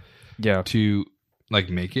took Yeah. to like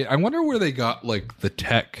make it. I wonder where they got like the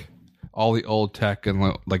tech, all the old tech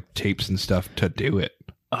and like tapes and stuff to do it,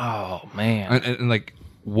 Oh man. and like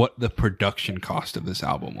what the production cost of this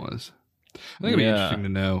album was. I think it'd be Yeah. interesting to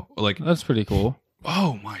know. Like, That's pretty cool.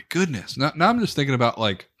 oh my goodness! Now I'm just thinking about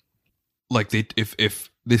like they if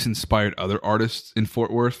this inspired other artists in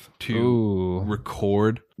Fort Worth to Ooh.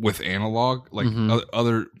 record with analog, like Mhm.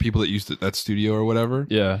 other people that used that studio or whatever.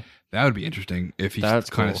 Yeah. That would be interesting if he That's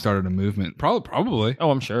kind of cool. started a movement. Probably.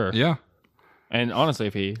 Oh, I'm sure. Yeah. And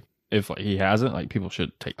honestly, if like he hasn't, like people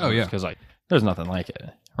should take. Oh, yeah. Because like there's nothing like it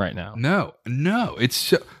right now. No. It's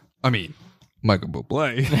so, I mean, Michael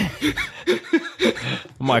Bublé.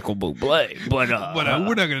 Michael Bublé, but but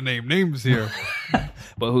we're not going to name names here.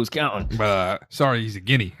 but who's counting? But sorry, he's a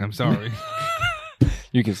guinea. I'm sorry.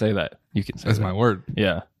 You can say that. You can say That's that. my word.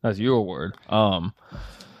 Yeah, that's your word.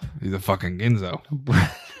 He's a fucking Ginzo.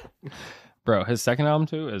 Bro, his second album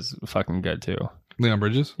too is fucking good too. Leon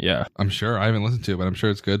Bridges? Yeah, I'm sure. I haven't listened to it, but I'm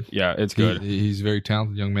sure it's good. yeah, it's good. He's a very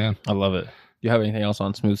talented young man. I love it. Do you have anything else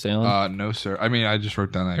on Smooth Sailing? No, sir. I mean, I just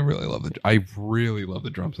wrote down I really love the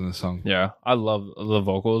drums in this song. Yeah, I love the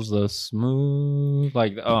vocals, the smooth,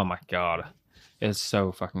 like, oh my god, it's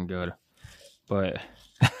so fucking good. But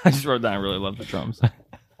I just wrote down I really love the drums.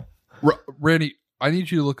 Randy, I need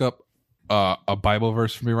you to look up a Bible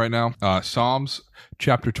verse for me right now. Psalms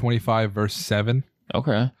chapter 25, verse 7.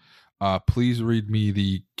 Okay. Please read me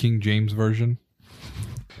the King James version.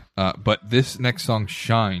 But this next song,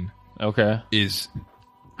 Shine, Okay. is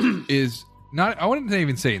not, I wouldn't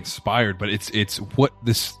even say inspired, but it's what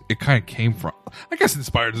it kind of came from. I guess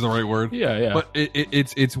inspired is the right word. Yeah, yeah. But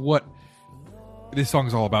it's what this song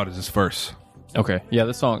is all about, is this verse. Okay. Yeah,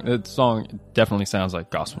 this song definitely sounds like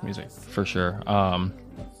gospel music for sure.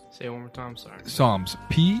 Say it one more time. Sorry. Psalms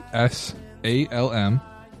PSALM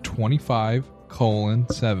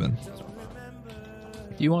 25:7.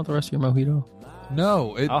 Do you want the rest of your mojito?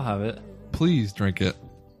 No, I'll have it. please drink it.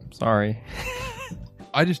 Sorry.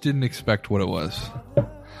 I just didn't expect what it was.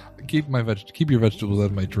 Keep your vegetables out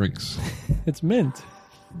of my drinks. It's mint.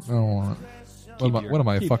 I don't want it. What am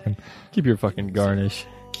I fucking? Keep your fucking garnish.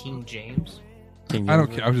 King James. I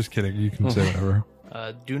don't care. I was just kidding. You can say whatever.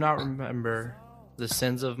 Do not remember the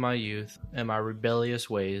sins of my youth and my rebellious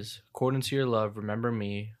ways. According to your love, remember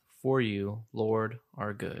me. For you, Lord,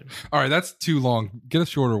 are good. All right, that's too long. Get a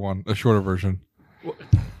shorter one, a shorter version.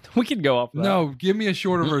 We can go off that. No, give me a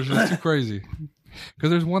shorter version. It's too crazy.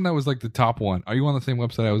 Because there's one that was like the top one. Are you on the same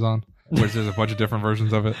website I was on? Where there's a bunch of different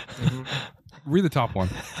versions of it. Read the top one.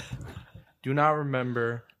 Do not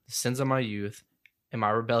remember the sins of my youth and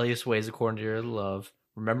my rebellious ways according to your love.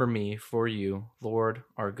 remember me, for you, Lord,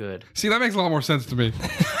 are good. See, that makes a lot more sense to me.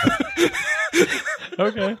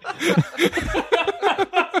 Okay.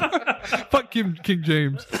 Fuck King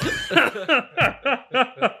James.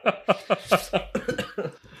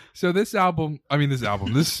 So this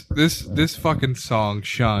fucking song,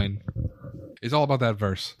 Shine, is all about that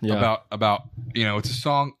verse. Yeah. About it's a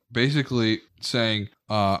song basically saying,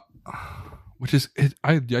 which is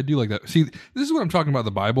I do like that. See, this is what I'm talking about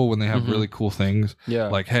the Bible when they have really cool things. Yeah.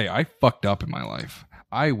 Like, hey, I fucked up in my life.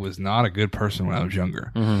 I was not a good person when I was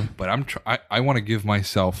younger, but I want to give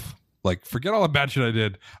myself, like, forget all the bad shit I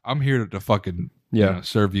did. I'm here to fucking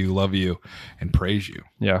serve you, love you, and praise you.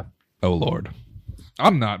 Yeah. Oh Lord,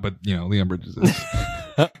 I'm not, but Leon Bridges is.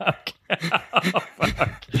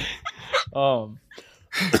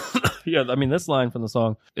 Yeah, I mean, this line from the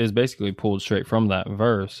song is basically pulled straight from that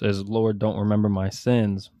verse. Is Lord, don't remember my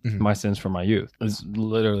sins from my youth. It's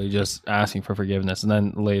literally just asking for forgiveness, and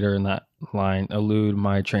then later in that line, elude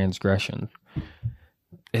my transgression.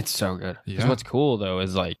 It's so good. Because what's cool though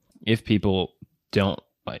is, like, if people don't,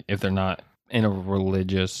 like, if they're not in a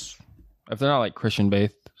religious, if they're not like Christian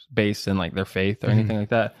based in like their faith or anything like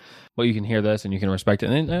that, well, you can hear this and you can respect it,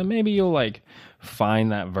 and then maybe you'll like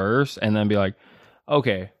find that verse and then be like,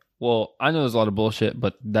 okay, well, I know there's a lot of bullshit,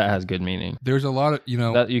 but that has good meaning. There's a lot of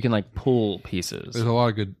That you can like pull pieces. There's a lot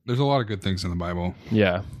of good things in the Bible.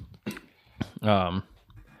 Yeah.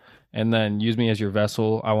 And then use me as your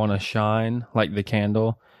vessel. I want to shine like the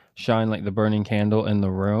candle, shine like the burning candle in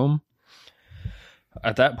the room.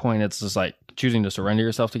 At that point, it's just like choosing to surrender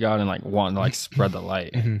yourself to God and like wanting to like spread the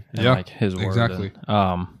light and like His word. Exactly.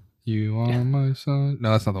 And, you are my son.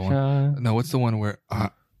 No, that's not the one. shine. No, what's the one where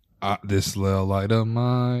this little light of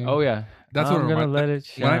mine? Oh yeah, That's I'm what gonna let it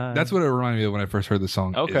shine. that's what it reminded me of when I first heard the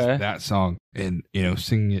song. Okay. Is that song, and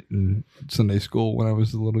singing it in Sunday school when I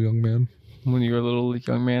was a little young man. When you were a little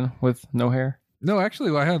young man with no hair. No,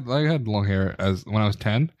 actually, I had long hair when I was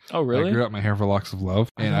 10. Oh really? I grew out my hair for locks of love,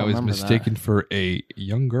 and I don't was remember mistaken for a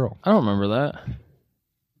young girl. I don't remember that.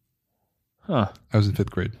 Huh. I was in 5th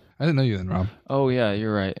grade. I didn't know you then, Rob. Oh yeah,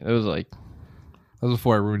 you're right. It was like That was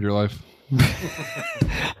before I ruined your life.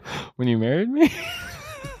 when you married me.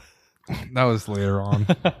 That was later on,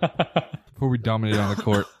 before we dominated on the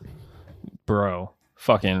court. Bro,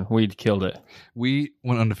 fucking, we killed it. We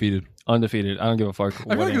went undefeated. Undefeated. I don't give a fuck.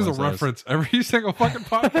 I feel like there's a reference every single fucking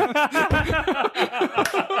podcast.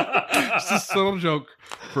 It's a subtle joke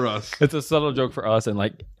for us. It's a subtle joke for us and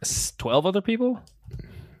like 12 other people.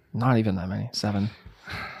 Not even that many. 7.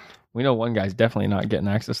 We know one guy's definitely not getting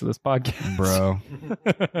access to this podcast, Bro.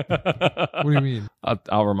 What do you mean?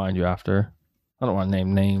 I'll remind you after. I don't want to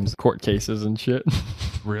name names, court cases, and shit.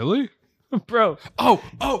 Really? Bro. Oh.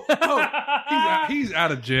 He's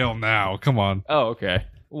out of jail now. Come on. Oh, okay.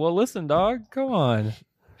 Well, listen, dog. Come on.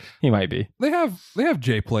 He might be. They have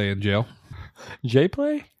J Play in jail. J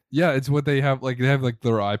Play? Yeah, it's what they have. Like, they have like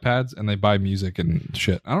their iPads and they buy music and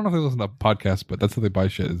shit. I don't know if they listen to podcasts, but that's how they buy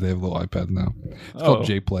shit. Is they have little iPads now. It's called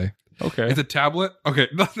J Play. Okay. It's a tablet. Okay.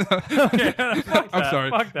 Okay, I'm sorry.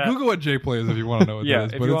 fuck that. Google what J Play is if you want to know what Yeah,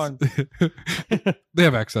 that is. if But you they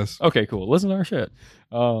have access. Okay, cool. Listen to our shit.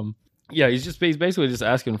 Yeah, he's basically just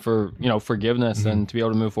asking for, forgiveness and to be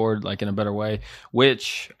able to move forward like in a better way,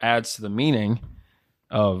 which adds to the meaning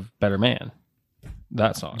of Better Man.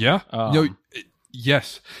 That song. Yeah.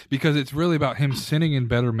 Yes, because it's really about him sinning in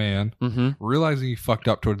Better Man, realizing he fucked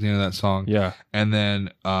up towards the end of that song. Yeah. And then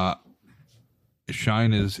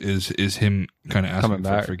Shine is him kind of asking Coming for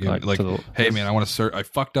back, forgiveness. like, Like, to the- hey man, I want to serve. I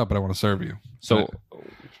fucked up, but I want to serve you. So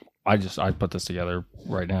I put this together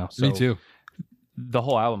right now. So Me too. The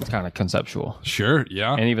whole album's kind of conceptual, Sure.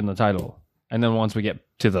 Yeah. and even the title. And then once we get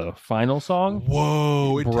to the final song,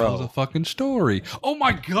 Whoa! It Bro. tells a fucking story. Oh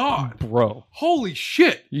my god! bro, Holy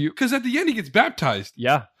shit! You- Because at the end he gets baptized.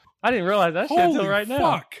 yeah, I didn't realize that shit Holy until right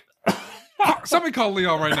now. fuck! Somebody call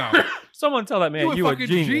Leon right now. Someone tell that man You a a fucking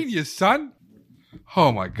genius, son.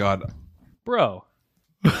 Oh my god! bro.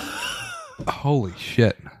 Holy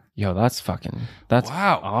shit! Yo, that's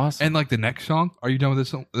Wow. awesome. And like the next song, are you done with this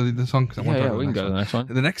song? 'Cause I wanna talk about we can go to the next one.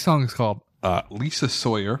 The next song is called Lisa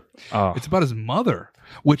Sawyer. Oh, It's about his mother,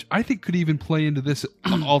 which I think could even play into this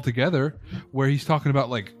altogether, where he's talking about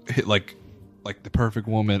like the perfect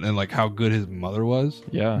woman and like how good his mother was.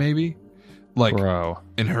 Yeah. Maybe like bro.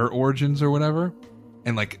 in her origins or whatever,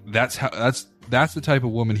 and like that's the type of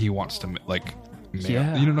woman he wants to like. Marry.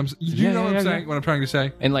 Yeah. You know what I'm saying? Yeah, what I'm yeah, saying? yeah. What I'm trying to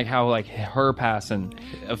say? And like how like her past and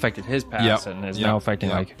affected his past Yep. and is Yep. now affecting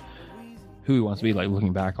Yep. like who he wants to be, like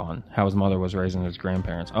looking back on how his mother was raising his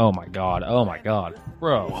grandparents. Oh my god,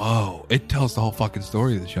 bro. Whoa! It tells the whole fucking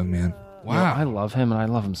story of this young man. Wow. I love him, and I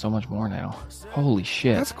love him so much more now. Holy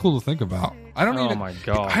shit. That's cool to think about. I don't Oh even. my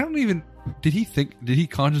God. I don't even. Did he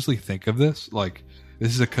consciously think of this? Like,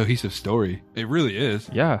 this is a cohesive story. It really is.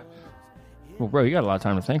 Yeah. Well, bro, you got a lot of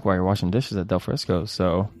time to think while you're washing dishes at Del Frisco,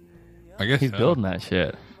 so I guess he's so. building that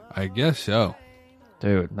shit. I guess so.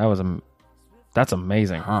 Dude, that's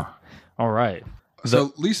amazing. Huh. All right.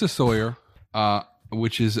 So Lisa Sawyer,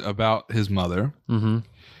 which is about his mother, on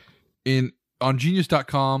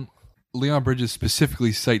Genius.com, Leon Bridges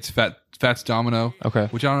specifically cites Fats Domino. Okay.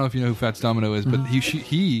 Which I don't know if you know who Fats Domino is, but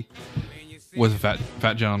he was a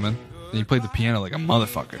fat gentleman, and he played the piano like a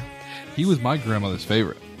motherfucker. He was my grandmother's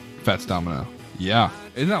favorite, Fats Domino. Yeah,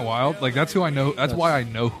 isn't that wild? Like, that's who I know. That's why I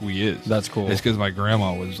know who he is. That's cool. It's because my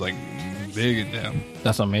grandma was like big into him.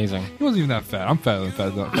 That's amazing. He wasn't even that fat. I'm fatter than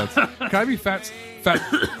Fats. Can I be Fats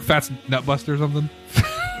Nutbuster or something?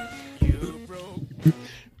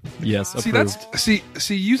 Yes, See,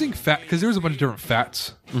 see using fat, because there's a bunch of different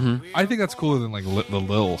fats. I think that's cooler than like the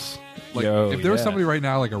Lils. Like, Yo, if there was yeah. somebody right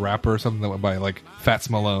now, like a rapper or something that went by like Fats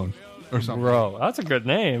Malone or something, Bro, that's a good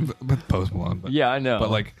name. but Post Malone. But, Yeah, I know.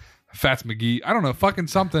 but like Fats McGee, I don't know, fucking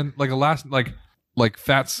something like a last like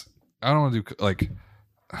Fats. I don't want to do like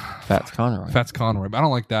Fats Conroy. Fats Conroy, but I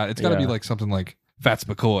don't like that. It's got to be Yeah. like something like Fats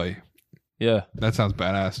McCoy. Yeah, That sounds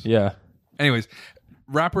badass. yeah. Anyways,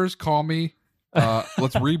 rappers call me.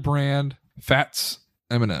 Let's rebrand Fats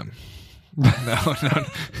Eminem.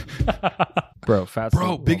 No. Bro, Fats.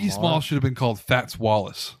 Bro, Biggie Smalls should have been called Fats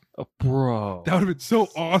Wallace. Bro, That would have been so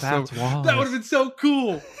awesome. Fats Wallace. That would have been so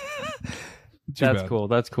cool. Too that's bad. cool.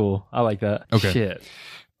 That's cool. I like that. Okay. Shit.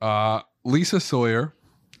 Lisa Sawyer.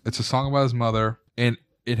 It's a song about his mother, and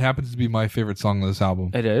it happens to be my favorite song on this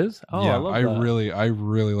album. It is? Oh, yeah, I love that.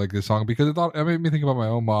 really like this song because it made me think about my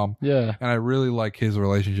own mom, Yeah. and I really like his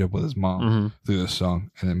relationship with his mom Mhm. through this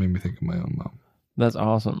song, and it made me think of my own mom, That's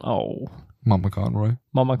awesome. Oh, Mama Conroy.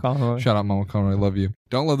 Mama Conroy. Shout out Mama Conroy, love you.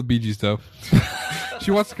 Don't love the Bee Gees though. She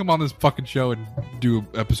wants to come on this fucking show and do an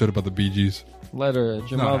episode about the Bee Gees. Let her. It's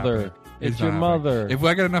your Not mother. happening. It's not your happening. mother. If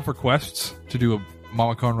I get enough requests to do a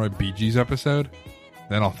Mama Conroy Bee Gees episode,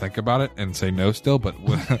 then I'll think about it and say no still, but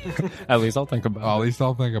At least I'll think about at it. least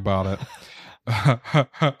I'll think about it.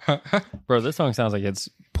 Bro, this song sounds like it's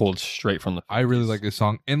pulled straight from the. I really like this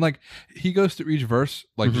song. And like he goes through each verse,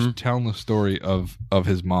 like just telling the story of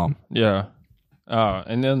his mom. Yeah.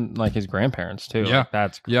 And then like his grandparents too. Yeah. Like,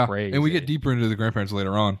 that's Yeah. crazy. And we get deeper into the grandparents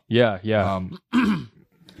later on. Yeah, yeah.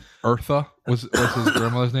 Eartha was his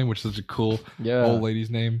grandmother's name, which is such a cool Yeah. old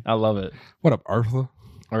lady's name. I love it. What up, Eartha?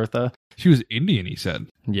 Eartha. She was Indian, he said.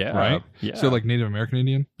 Yeah. Right? Yeah. So like Native American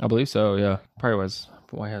Indian? I believe so, yeah. Probably was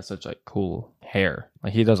why he has such like cool hair.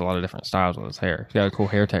 Like he does a lot of different styles with his hair. He's got a cool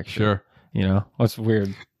hair texture. Sure. You know? What's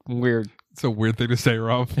weird. It's a weird thing to say,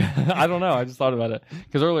 Rob. I don't know. I just thought about it.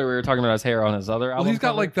 Because earlier we were talking about his hair on his other Well, album. he's got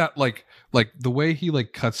cover. like that, like the way he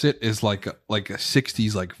like cuts it is like a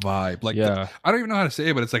 60s like vibe. Like Yeah. I don't even know how to say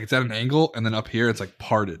it, but it's like it's at an angle, and then up here it's like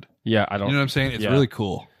parted. Yeah, I don't You know what I'm saying? It's Yeah. really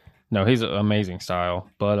cool. No, he's an amazing style.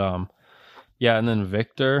 But yeah, and then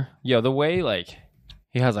Victor. Yeah, the way like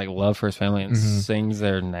he has like love for his family and sings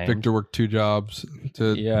their name. Victor worked 2 jobs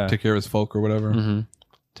to Yeah. take care of his folk or whatever.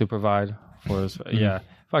 To provide for his yeah.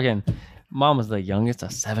 Fucking mom was the youngest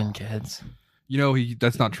of 7 kids. You know,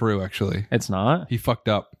 that's not true. Actually, It's not? he fucked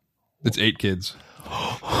up. It's 8 kids.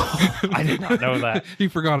 I did not know that. He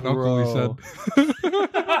forgot an uncle. He said.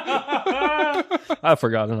 I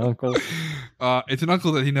forgot an uncle. It's an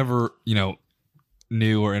uncle that he never,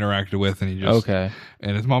 knew or interacted with, and he just Okay.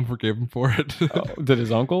 and his mom forgave him for it. Oh, did his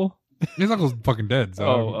uncle? His uncle's fucking dead. So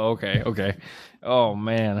Oh, okay, okay. Oh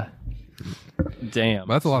man. Damn.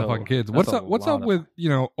 that's a lot of fucking kids. What's up with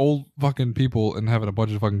old fucking people and having a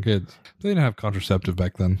bunch of fucking kids? They didn't have contraceptive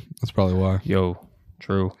back then. That's probably why. Yo,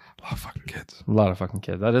 true. A lot of fucking kids. A lot of fucking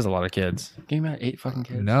kids. That is a lot of kids. Can you imagine 8 fucking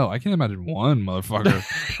kids? No, I can't imagine one motherfucker.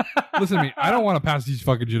 Listen to me. I don't want to pass these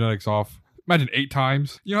fucking genetics off. Imagine 8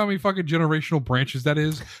 times. You know how many fucking generational branches that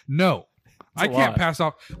is? No. I can't lot. pass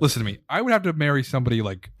off. Listen to me. I would have to marry somebody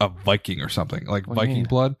like a Viking or something, like What do you Viking mean?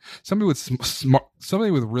 blood. Somebody with smart,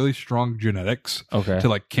 somebody with really strong genetics Okay. to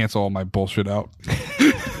like cancel all my bullshit out.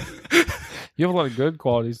 You have a lot of good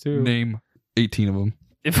qualities too. Name 18 of them.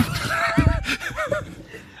 I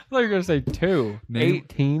thought you were gonna say 2. Name-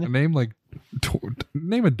 18. Name like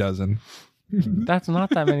name a dozen. That's not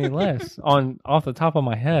that many less. Off the top of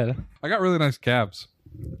my head. I got really nice calves.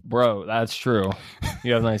 Bro, that's true.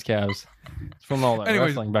 You have nice calves. It's from all that Anyways-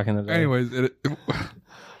 wrestling back in the day. Anyways, what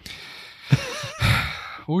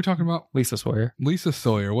were we talking about? Lisa Sawyer. Lisa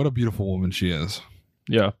Sawyer. What a beautiful woman she is.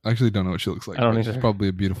 Yeah, I actually don't know what she looks like. I don't but she's either. probably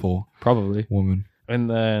a beautiful probably. woman. And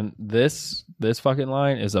then this fucking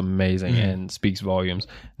line is amazing and speaks volumes.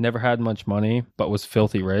 Never had much money, but was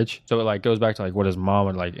filthy rich. So it like goes back to like what his mom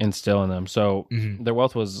would like instill in them. So their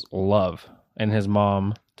wealth was love, and his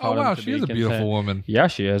mom taught him to she be is a beautiful content. woman. Yeah,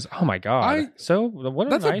 she is. Oh my god. So what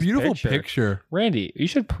That's nice a beautiful picture. picture. Randy, you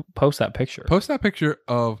should post that picture. Post that picture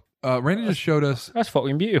of Randy just showed us That's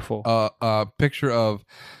fucking beautiful. a picture of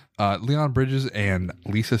Leon Bridges and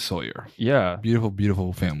Lisa Sawyer. Yeah, Beautiful,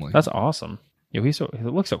 beautiful family. that's awesome. Yo, he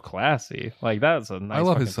looks so classy. Like that's a nice. I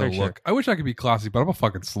love fucking his so picture. look. I wish I could be classy, but I'm a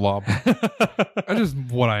fucking slob. That's just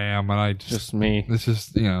what I am, and I Just me. It's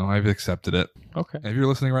just I've accepted it. Okay. And if you're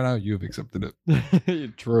listening right now, you have accepted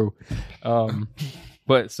it. True.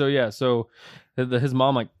 But so yeah, so his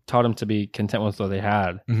mom like taught him to be content with what they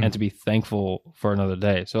had and to be thankful for another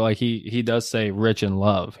day. So like he does say rich in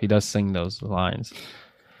love. He does sing those lines.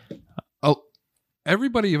 Oh,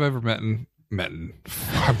 everybody you've ever met in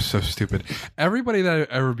I'm so stupid. Everybody that I've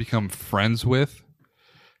ever become friends with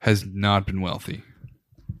has not been wealthy.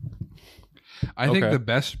 I think Okay. the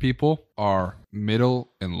best people are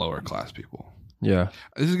middle and lower class people. Yeah.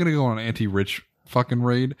 This is gonna go on an anti-rich fucking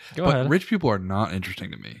raid. Go but ahead. rich people are not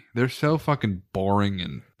interesting to me. They're so fucking boring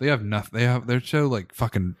and they have nothing. They're so like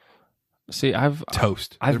fucking See, I've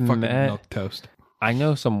toast. I've They're fucking met- milk toast. I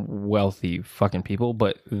know some wealthy fucking people,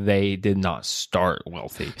 but they did not start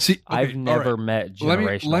wealthy. See, okay, I've never all right. met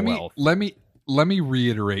generational wealth. Let me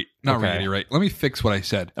reiterate. Not Okay. reiterate. Let me fix what I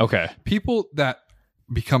said. Okay. People that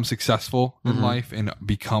become successful in life and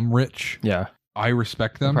become rich, Yeah. I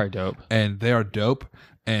respect them, Probably dope. and they are dope,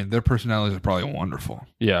 and their personalities are probably wonderful.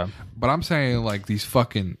 Yeah. But I'm saying like these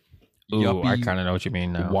fucking Ooh, yuppie I kind of know what you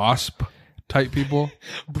mean now. wasp type people,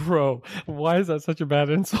 Bro, why is that such a bad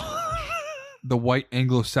insult? the white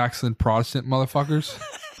Anglo-Saxon Protestant motherfuckers.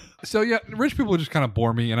 So yeah, rich people just kind of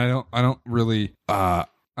bore me, and I don't really I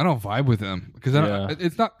don't vibe with them because I don't,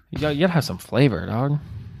 it's not You gotta have some flavor, dog.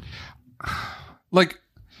 like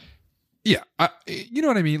you know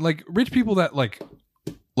what I mean, like rich people that like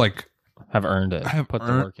Have earned it. have Put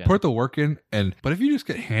the work in. put the work in, and but if you just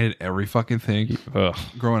get handed every fucking thing Ugh.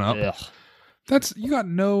 growing up, Ugh. that's you got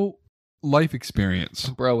no life experience.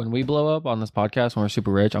 Bro, when we blow up on this podcast when we're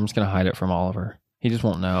super rich, I'm just gonna hide it from Oliver. He just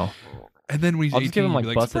won't know. And then when he's I'll 18, just give him, you'll like, be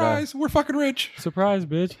like, busted surprise, we're fucking rich. Surprise,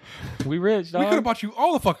 bitch. We rich, We could have bought you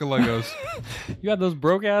all the fucking Legos. You got those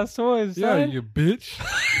broke ass toys, Yeah, son. you bitch.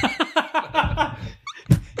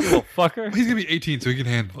 You little fucker. He's gonna be 18, so he can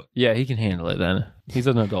handle it. Yeah, he can handle it then. He's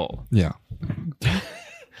an adult. Yeah.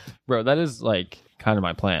 Bro, that is like kind of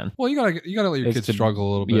my plan. Well, you gotta let your It's kids to- struggle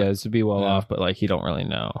a little bit. Yeah, it's to be well Yeah. off, but like he don't really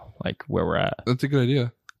know like where we're at. That's a good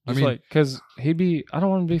idea. I Just mean, like, cause he'd be. I don't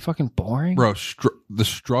want him to be fucking boring. bro, the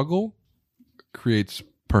struggle creates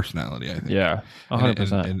personality. I think. Yeah, And-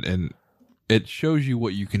 100%. and it shows you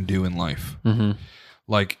what you can do in life. Mm-hmm.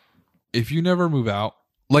 Like, if you never move out,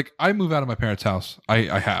 like I move out of my parents' house.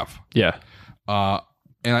 I have. Yeah.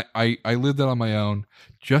 And I lived it on my own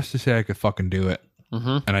just to say I could fucking do it.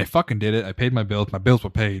 Mm-hmm. And I fucking did it. I paid my bills. My bills were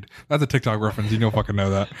paid. That's a TikTok reference. You don't fucking know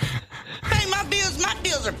that. Pay my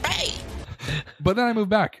bills are paid. But then I moved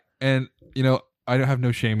back, and I don't have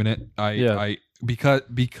no shame in it.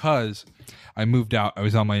 Because I moved out, I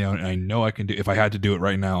was on my own, and I know I can do. If I had to do it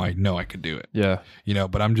right now, I know I could do it. Yeah.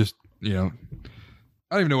 But I'm just I don't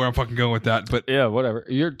even know where I'm fucking going with that. But Yeah. Whatever.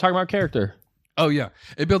 You're talking about character. oh yeah,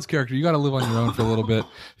 it builds character. You got to live on your own for a little bit,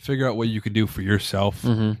 figure out what you can do for yourself,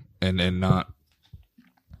 Mm-hmm. and not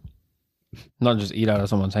Not just eat out of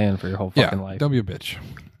someone's hand for your whole fucking life. Don't be a bitch.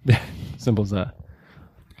 Simple as that.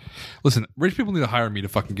 Listen, rich people need to hire me to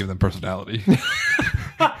fucking give them personality.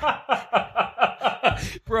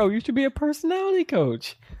 Bro, you should be a personality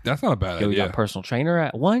coach. That's not a bad Yo, we idea. got a personal trainer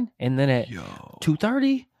at 1 and then at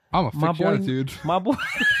 2:30. I'm a My fix your boy, attitude. my boy,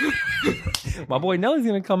 my boy Nelly's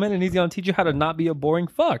gonna come in and he's gonna teach you how to not be a boring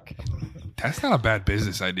fuck. That's not a bad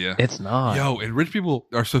business idea. It's not. Yo, and rich people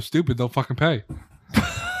are so stupid they'll fucking pay.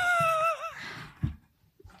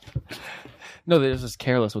 No, they're just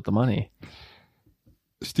careless with the money.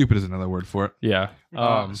 Stupid is another word for it. Yeah.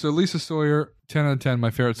 So Lisa Sawyer, 10 out of 10,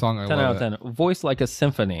 my favorite song. I 10 love out of 10. Voice like a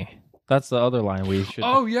symphony. That's the other line we should.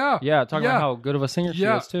 Oh yeah, yeah. Talking about how good of a singer she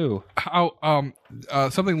Yeah. is too. how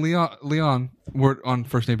something Leon we're on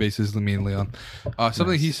first name basis, me and Leon.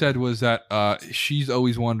 Something he said was that she's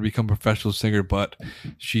always wanted to become a professional singer, but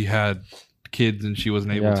she had kids and she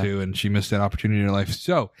wasn't able Yeah. to, and she missed that opportunity in her life.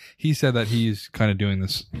 So he said that he's kind of doing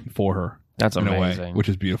this for her. That's in a way, amazing. which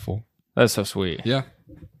is beautiful. That's so sweet. Yeah,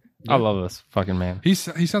 I love this fucking man. he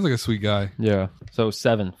sounds like a sweet guy. Yeah. So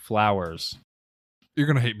 7 flowers. You're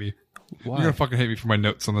gonna hate me. Why? You're gonna fucking hate me for my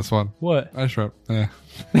notes on this one. What? I just wrote.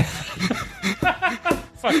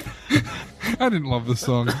 I didn't love this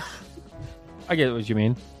song. I get what you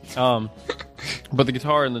mean. But the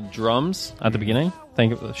guitar and the drums at the beginning,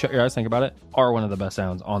 shut your eyes, think about it, are one of the best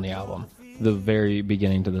sounds on the album. The very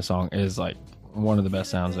beginning to the song is like one of the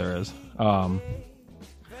best sounds there is.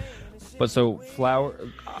 But so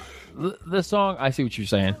the song, I see what you're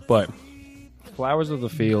saying, but Flowers of the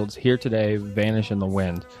Fields, Here Today, Vanish in the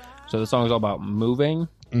Wind. So the song is all about moving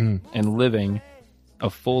and living a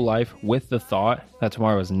full life with the thought that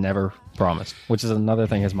tomorrow is never promised, which is another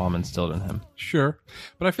thing his mom instilled in him. Sure.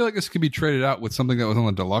 But I feel like this could be traded out with something that was on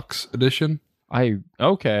the deluxe edition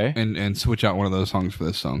Okay. and switch out one of those songs for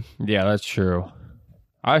this song. Yeah, that's true.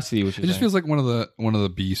 I see what you're It just saying. feels like one of the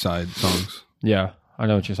B-side songs. Yeah, I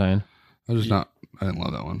know what you're saying. I didn't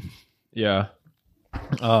love that one. Yeah.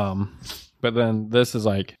 But then this is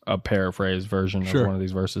like a paraphrase version Sure. of one of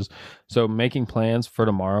these verses. So making plans for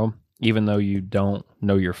tomorrow, even though you don't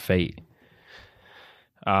know your fate.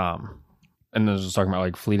 And then just talking about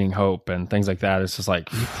like fleeting hope and things like that. It's just like,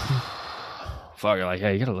 fuck it, like,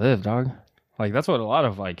 hey, you gotta live, dog. Like that's what a lot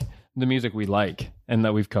of like the music we like and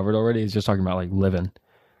that we've covered already is just talking about like living.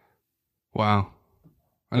 Wow.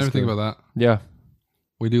 I That's never think good. about that. Yeah.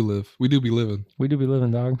 We do live. We do be living. We do be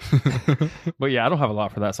living, dog. But yeah, I don't have a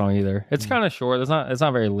lot for that song either. It's kind of short. It's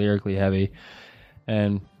not very lyrically heavy.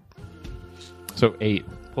 And so 8.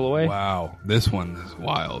 Pull Away. Wow. This one is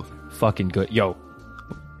wild. Fucking good. Yo.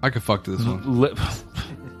 I could fuck to this one.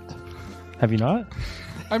 Have you not?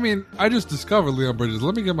 I mean, I just discovered Leon Bridges.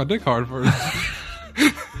 Let me get my dick hard first.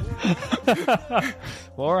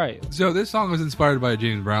 Well, all right. So this song was inspired by a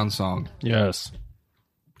James Brown song Yes.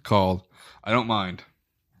 called I Don't Mind,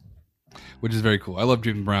 which is very cool. I love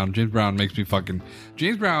James Brown. James Brown makes me fucking...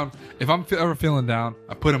 James Brown, if I'm ever feeling down,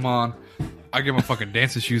 I put him on. I get my fucking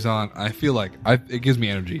dancing shoes on. I feel like it gives me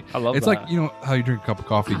energy. I love It's that. like, you know how you drink a cup of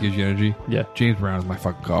coffee, it gives you energy? Yeah. James Brown is my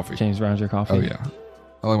fucking coffee. James Brown's your coffee. Oh, yeah.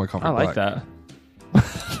 I like my coffee I like black. that.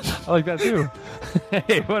 I like that too.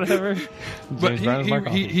 Hey, whatever. But James Brown is my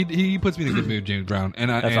coffee. he puts me in a good mood, James Brown.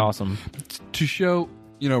 That's awesome. To show,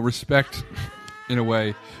 respect in a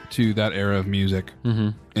way to that era of music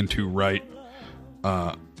and to write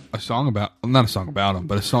a song about, not a song about him,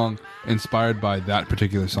 but a song inspired by that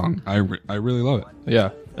particular song. I really love it.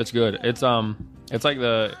 Yeah, it's good. It's like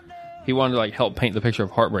he wanted to like help paint the picture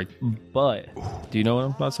of heartbreak. But do you know what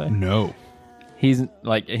I'm about to say? No. He's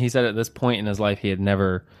like, he said at this point in his life he had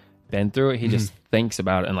never been through it. He just thinks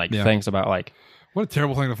about it and like Yeah. thinks about like What a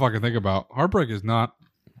terrible thing to fucking think about. Heartbreak is not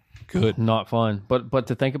good. not fun. But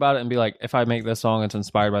to think about it and be like, if I make this song, it's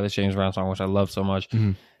inspired by this James Brown song, which I love so much.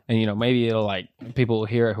 And maybe it'll like people will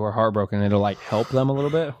hear it who are heartbroken and it'll like help them a little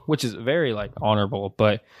bit, which is very like honorable.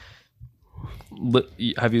 But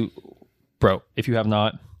have you, bro, if you have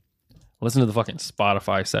not, listen to the fucking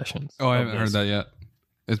Spotify sessions. Oh, I of haven't heard this. that yet.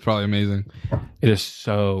 It's probably amazing. It is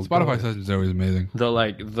so Spotify good. sessions are always amazing.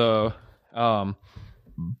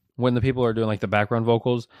 When the people are doing like the background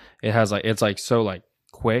vocals, it has like it's like so like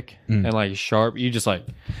quick and like sharp. You just like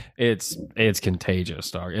it's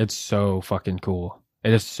contagious, dog. It's so fucking cool.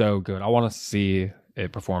 It is so good. I want to see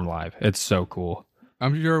it perform live. It's so cool.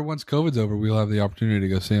 I'm sure once COVID's over, we'll have the opportunity to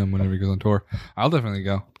go see him whenever he goes on tour. I'll definitely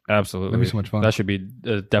go. Absolutely, That'd be so much fun. That should be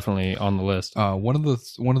definitely on the list. One of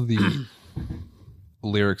the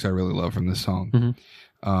lyrics I really love from this song,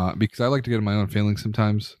 because I like to get in my own feelings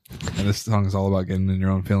sometimes, and this song is all about getting in your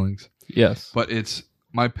own feelings. Yes, But it's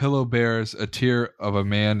my pillow bears a tear of a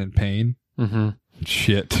man in pain.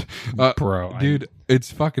 Shit, Bro, dude,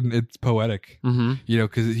 it's poetic. Mm-hmm.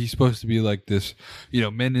 Because he's supposed to be like this.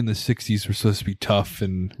 Men in the '60s were supposed to be tough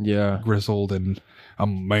and Yeah, grizzled and a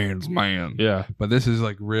man's man. yeah, But this is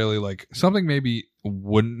like really like something maybe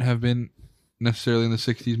wouldn't have been necessarily in the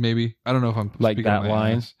 60s. Maybe I don't know if I'm Like speaking that my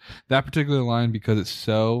line? ass. That particular line, because it's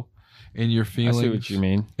so in your I feelings. see what you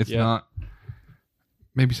mean. It's Yeah. not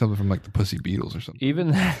maybe something from like the Pussy Beatles or something.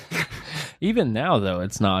 Even now though,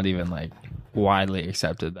 it's not even like widely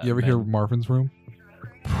accepted. That You ever hear Marvin's Room?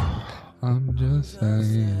 I'm just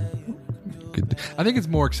saying. Good. I think it's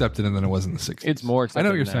more accepted than it was in the 60s. It's more accepted I know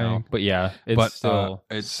what you're now, saying, but yeah, it's but still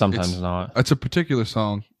sometimes it's, not. It's a particular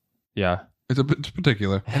song. Yeah. It's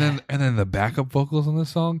particular, and then the backup vocals on this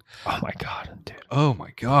song. Oh my god, dude. Oh my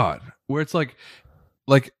god, where it's like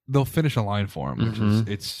they'll finish a line for him, which is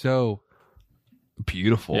it's so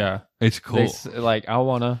beautiful. Yeah. it's cool. They like I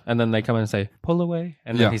wanna, and then they come in and say pull away,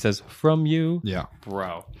 and then Yeah. he says from you, Yeah,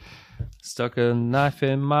 bro. Stuck a knife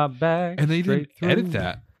in my back, and they straight didn't edit through.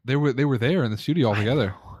 that. They were there in the studio all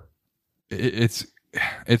together. It's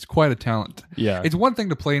quite a talent. Yeah, It's one thing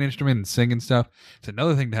to play an instrument and sing and stuff. It's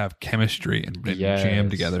another thing to have chemistry and Yes. jam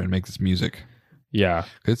together and make this music. Yeah.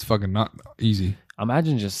 It's fucking not easy.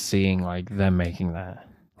 Imagine just seeing like them making that.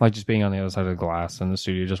 Like just being on the other side of the glass in the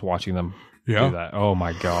studio, just watching them do that. Oh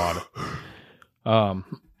my God.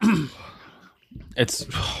 It's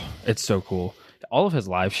so cool. All of his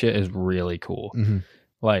live shit is really cool. Mm-hmm.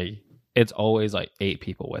 Like it's always like 8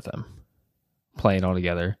 people with him playing all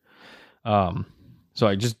together. So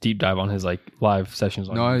I just deep dive on his like live sessions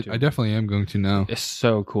on No, I YouTube. definitely am going to now. It's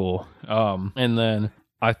so cool. And then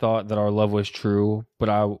I thought that our love was true, but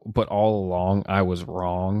all along I was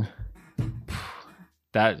wrong.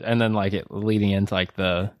 That and then like it leading into like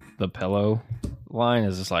the pillow line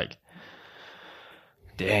is just like,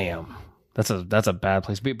 damn, that's a bad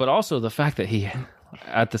place to be. But also the fact that he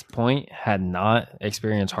at this point had not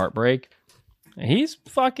experienced heartbreak. He's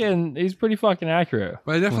pretty fucking accurate.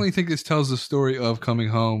 But I definitely think this tells the story of coming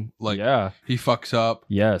home. Like, Yeah. he fucks up,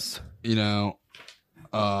 Yes. you know.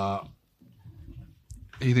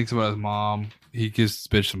 He thinks about his mom. He gives this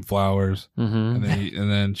bitch some flowers, Mm-hmm. and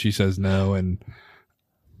then she says no, and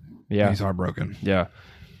Yeah. he's heartbroken. Yeah.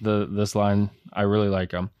 This line, I really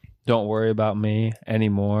like him. Don't worry about me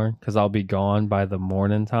anymore because I'll be gone by the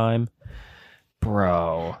morning time.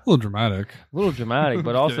 Bro. A little dramatic. A little dramatic,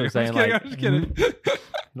 but also saying like, I'm just kidding.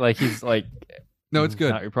 like he's like, No, it's good.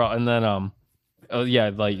 not your problem. And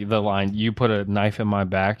then, like the line, you put a knife in my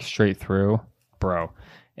back straight through, bro.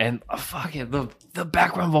 And fucking the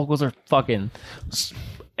background vocals are fucking.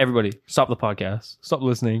 Everybody, stop the podcast. Stop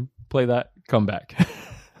listening. Play that. Come back.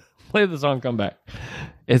 Play the song. Come back.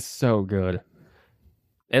 It's so good.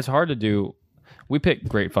 It's hard to do. We pick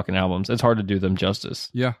great fucking albums. It's hard to do them justice.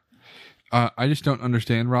 Yeah. I just don't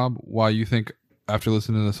understand, Rob, why you think after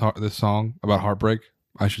listening to this song about heartbreak,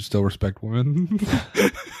 I should still respect women.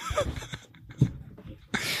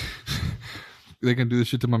 They gonna do this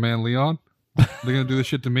shit to my man Leon? They gonna do this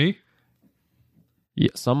shit to me? Yeah,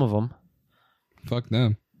 some of them. Fuck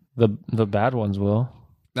them. The bad ones will.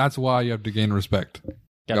 That's why you have to gain respect.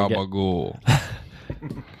 Gotta get- Gabagool.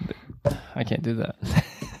 I can't do that.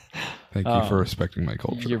 Thank you for respecting my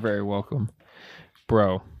culture. You're very welcome,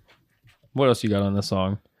 bro. What else you got on this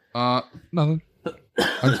song? Nothing.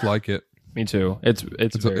 I just like it. Me too. It's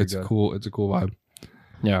very It's good. cool. It's a cool vibe.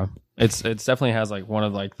 Yeah, it's definitely has like one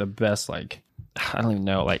of like the best like I don't even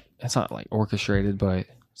know like it's not like orchestrated, but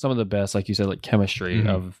some of the best like you said like chemistry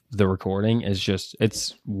of the recording is just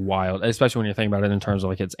it's wild, especially when you're thinking about it in terms of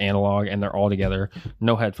like it's analog and they're all together,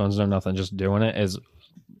 no headphones, no nothing, just doing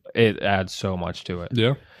it adds so much to it.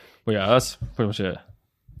 Yeah. But yeah, that's pretty much it.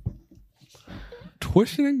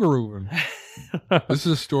 Twisting and grooving. This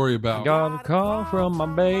is a story about. Got a call from my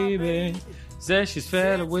baby, says she's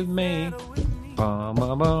fed up with me. Bum,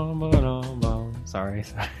 bum, bum, bum, bum, bum. Sorry.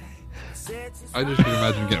 I just can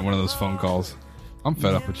imagine getting one of those phone calls. I'm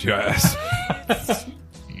fed up with your ass.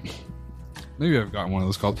 Maybe I've gotten one of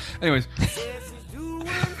those calls. Anyways.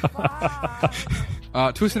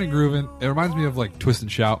 Twisting and grooving. It reminds me of like Twist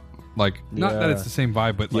and Shout. Like, not that Yeah. it's the same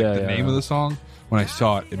vibe, but like Yeah, the yeah, name yeah. of the song, when I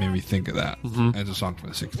saw it, it made me think of that. It's a song from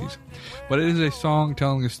the 60s. But it is a song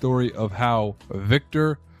telling a story of how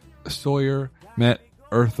Victor Sawyer met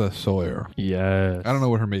Eartha Sawyer. Yes. I don't know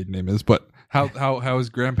what her maiden name is, but how his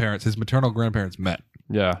grandparents, his maternal grandparents met.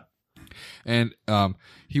 Yeah. And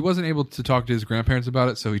he wasn't able to talk to his grandparents about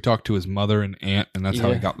it, so he talked to his mother and aunt, and that's how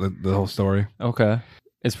he Yeah. got the whole story. Okay.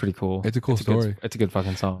 It's pretty cool. It's a cool story. It's a good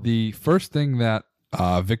fucking song. The first thing that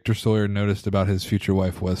Victor Sawyer noticed about his future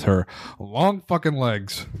wife was her long fucking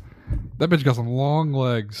legs. That bitch got some long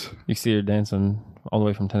legs. You see her dancing all the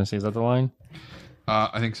way from Tennessee. Is that the line?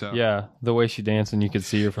 I think so. Yeah. The way she danced and you could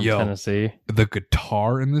see her from Yo. Tennessee. The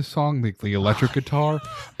guitar in this song, the electric guitar,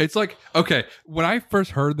 it's like, okay, when I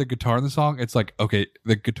first heard the guitar in the song, it's like, okay,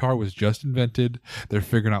 the guitar was just invented. They're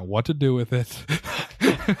figuring out what to do with it.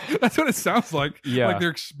 That's what it sounds like. Yeah. Like they're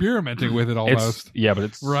experimenting with it almost. But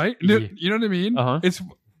it's Right? Yeah. You know what I mean? Uh-huh.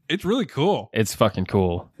 It's really cool. It's fucking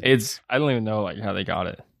cool. I don't even know like how they got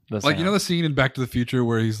it. Like, you know the scene in Back to the Future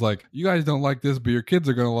where he's like, you guys don't like this, but your kids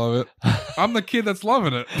are going to love it. I'm the kid that's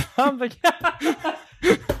loving it. I'm the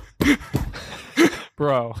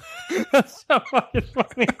bro. That's so fucking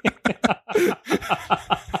funny.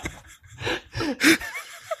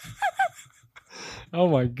 Oh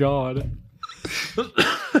my god.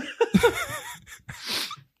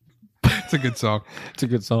 It's a good song. It's a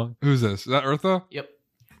good song. Who's this? Is that Eartha? Yep.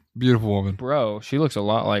 Beautiful woman. Bro, she looks a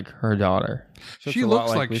lot like her daughter. She a lot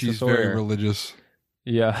looks like Lisa she's Sawyer. very religious.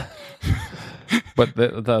 Yeah. But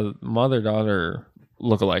the mother-daughter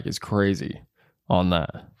look-alike is crazy on that.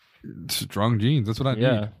 Strong genes. That's what I need.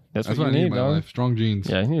 Yeah. That's what I you need need, in my dog. life. Strong genes.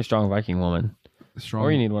 Yeah, you need a strong Viking woman. Strong.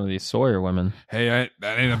 Or you need one of these Sawyer women. Hey,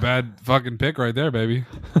 that ain't a bad fucking pick right there, baby.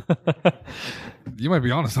 You might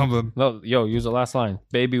be onto something. No, yo, use the last line.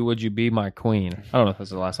 Baby, would you be my queen? I don't know if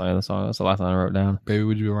that's the last line of the song. That's the last line I wrote down. Baby,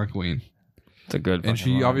 would you be my queen? It's a good. And fucking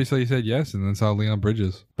she line. obviously said yes, and that's how Leon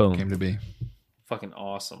Bridges Boom. came to be. Fucking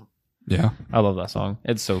awesome. Yeah. I love that song.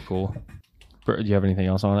 It's so cool. Do you have anything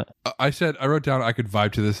else on it? I wrote down I could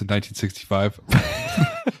vibe to this in 1965.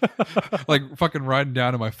 Like fucking riding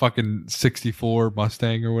down in my fucking 64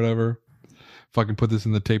 Mustang or whatever. Fucking put this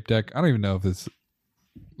in the tape deck. I don't even know if it's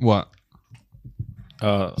what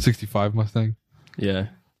 65 Mustang. Yeah.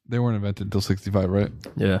 They weren't invented until 65, right?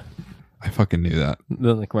 Yeah. I fucking knew that.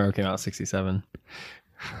 Then the Camaro came out in 67.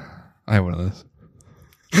 I have one of those.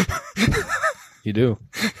 You do.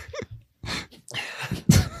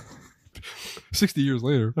 60 years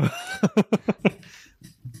later.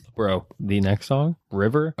 Bro, the next song,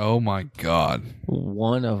 River, Oh my god.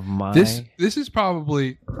 one of my... This is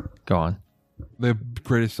probably Go on. the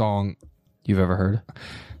greatest song. You've ever heard?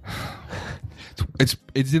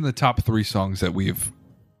 It's in the top 3 songs that we've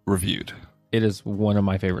reviewed. It is one of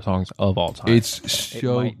my favorite songs of all time. It's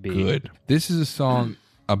so might be. good. This is a song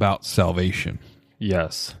about salvation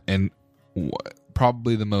Yes. and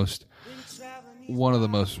probably one of the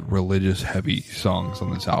most religious heavy songs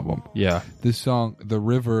on this album. Yeah. This song, The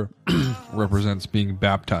River, represents being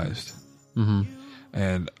baptized. Mm-hmm.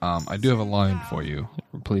 And I do have a line for you.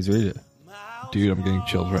 Please read it. Dude, I'm getting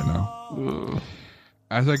chills right now.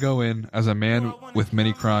 As I go in, as a man with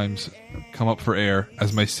many crimes, come up for air,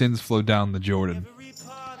 as my sins flow down the Jordan.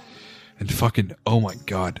 And fucking, oh my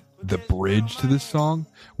god, the bridge to this song,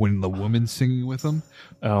 when the woman's singing with them,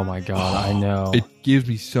 Oh my God, I know. it gives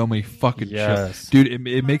me so many fucking Yes. chills. Dude,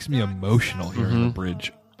 it makes me emotional hearing the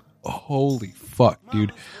bridge. Holy fuck,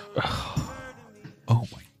 dude. Oh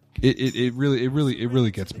my. It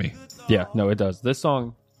really gets me. Yeah, no, it does. This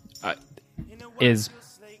song is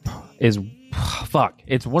fuck.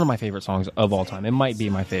 It's one of my favorite songs of all time. It might be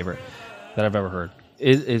my favorite that I've ever heard.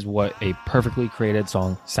 It is what a perfectly created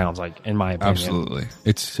song sounds like, in my opinion. Absolutely.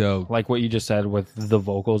 It's so Like what you just said with the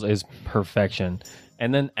vocals is perfection.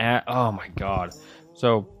 And then oh my God.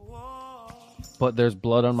 So, but there's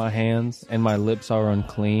blood on my hands and my lips are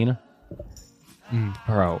unclean.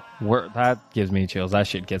 Bro, that gives me chills. That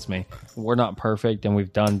shit gets me. We're not perfect and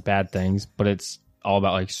we've done bad things, but it's all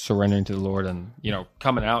about like surrendering to the Lord and,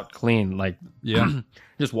 coming out clean, like yeah.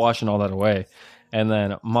 just washing all that away. And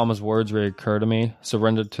then Mama's words reoccur to me: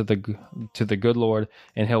 surrender to the good Lord,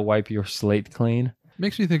 and He'll wipe your slate clean.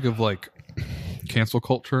 Makes me think of like cancel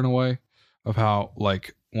culture in a way, of how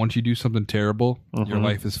like once you do something terrible, your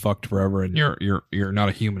life is fucked forever, and you're not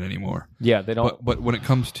a human anymore. Yeah, they don't. But when it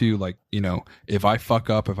comes to like if I fuck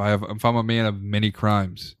up, if I'm a man of many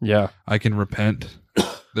crimes, Yeah, I can repent.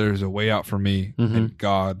 There's a way out for me, and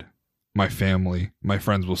God, my family, my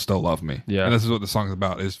friends will still love me. Yeah. And this is what the song's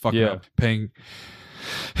about: is fucking up, paying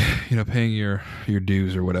your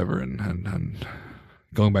dues or whatever, and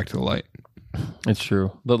going back to the light. it's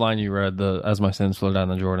true. The line you read, "As my sins flow down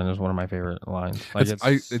the Jordan," is one of my favorite lines. Like, It's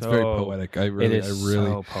very poetic. I really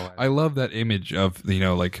so poetic. I love that image of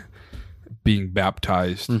like being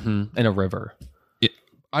baptized. In a river.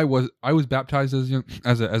 I was baptized as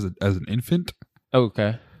an infant,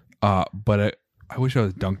 Okay. but I wish I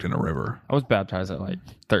was dunked in a river. I was baptized at like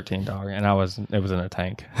 13, dog, and it was in a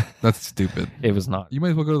tank. That's stupid. It was not. You might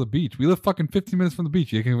as well go to the beach. We live fucking 15 minutes from the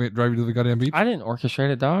beach. You can drive you to the goddamn beach. I didn't orchestrate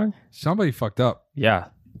it, dog. Somebody fucked up. Yeah,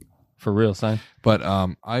 for real, son. But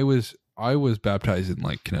I was baptized in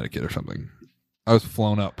like Connecticut or something. I was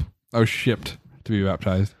flown up. I was shipped to be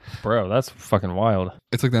baptized. Bro, that's fucking wild.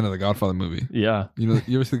 It's like the end of the Godfather movie. Yeah. You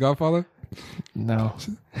ever see the Godfather? No.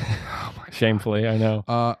 Shamefully, I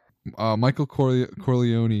know. Michael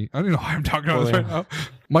Corleone. I don't even know why I'm talking about this right now.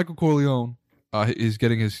 Michael Corleone is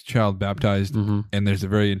getting his child baptized, and there's a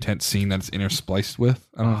very intense scene that's interspliced with.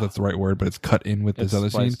 I don't know if that's the right word, but it's cut in with this other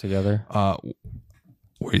scene. Spliced together.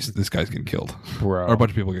 Where this guy's getting killed, Bro. or a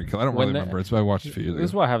bunch of people getting killed. I don't When really remember. It's I watched it a few years This is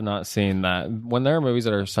ago. why I have not seen that. When there are movies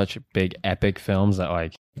that are such big epic films that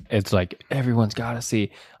like it's like everyone's got to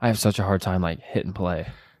see, I have such a hard time like hit and play.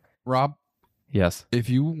 Rob, Yes.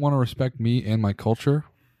 if you want to respect me and my culture,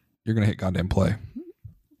 you're gonna hit goddamn play.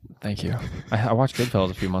 Thank you. I watched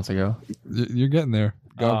Goodfellas a few months ago. You're getting there.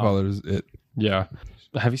 Godfather is it. Yeah.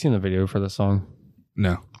 Have you seen the video for this song?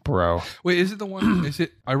 No. Bro. Wait, is it the one? Is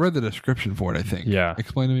it? I read the description for it. I think. Yeah.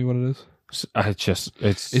 Explain to me what it is.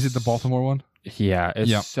 It's Is it the Baltimore one? Yeah,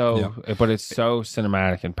 it's but it's so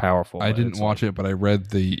cinematic and powerful. I didn't watch it, but I read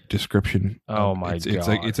the description. Oh my It's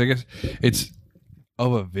like God. I guess it's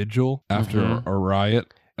of a vigil after a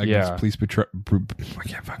riot against Yeah. police I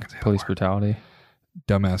can't fucking say the police word. brutality.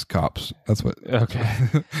 dumbass cops. That's what. Okay.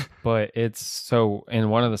 But it's so in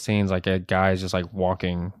one of the scenes, like a guy's just like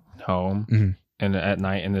walking home Mhm. and at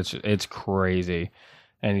night, and it's crazy,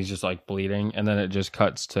 and he's just like bleeding, and then it just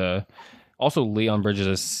cuts to also Leon Bridges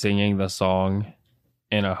is singing the song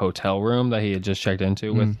in a hotel room that he had just checked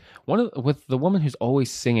into with with the woman who's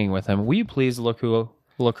always singing with him. Will you please look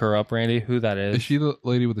her up, Randy? Who that is? Is she the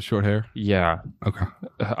lady with the short hair? Yeah, Okay.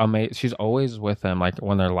 amazing. She's always with them, like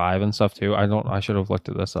when they're live and stuff too. I should have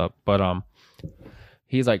looked this up, but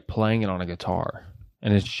he's like playing it on a guitar,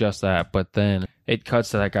 and it's just that. But then it cuts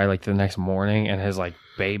to that guy like the next morning, and his like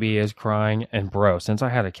baby is crying. And bro, since I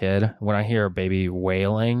had a kid, when I hear a baby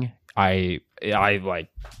wailing, I like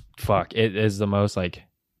fuck. It is the most like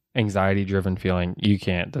anxiety driven feeling you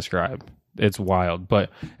can't describe. It's wild.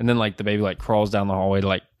 But and then like the baby like crawls down the hallway to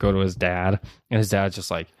like go to his dad, and his dad's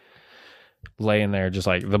just like laying there, just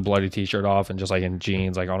like the bloody t-shirt off and just like in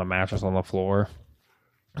jeans, like on a mattress on the floor.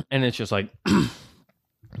 And it's just like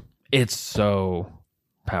it's so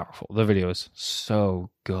powerful. The video is so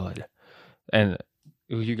good. And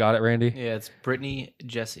you got it, Randy? Yeah, it's Brittany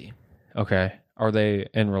Jesse. Okay. Are they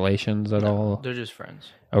in relations at all? They're just friends.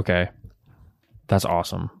 Okay. That's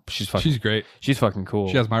awesome. She's great. She's fucking cool.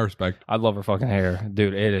 She has my respect. I love her fucking hair.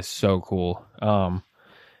 Dude, it is so cool.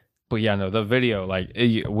 But yeah, no, the video, like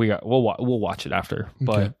we'll watch it after.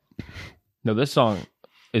 But no, this song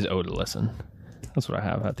is "Oh to Listen." That's what I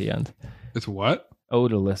have at the end. It's what? "Oh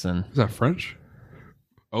to Listen." Is that French?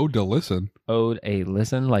 Oh, to listen. Ode a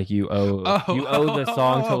listen, like you owe the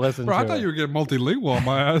song to listen bro, to. I thought you were getting multilingual on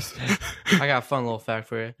my ass. I got a fun little fact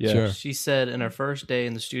for you. Yeah. Sure. She said in her first day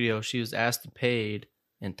in the studio, she was asked to paid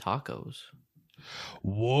in tacos.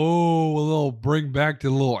 Whoa, a little bring back to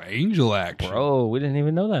a little angel action. Bro, we didn't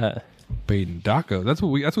even know that. Paid in tacos. That's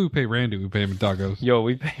what we pay Randy. We pay him in tacos. Yo,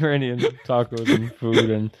 we pay Randy in tacos and food,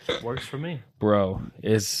 and Works for me. bro,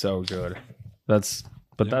 it's so good. That's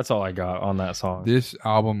all I got on that song. This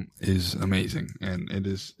album is amazing, and it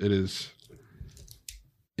is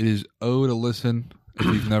oh to listen. If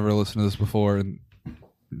you've never listened to this before, and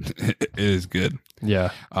it is good.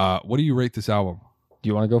 Yeah. What do you rate this album? Do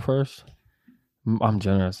you want to go first? I'm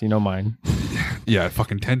generous. You know mine. Yeah,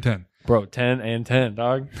 fucking 10-10. Bro, 10 and 10,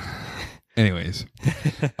 dog. Anyways,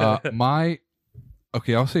 I'll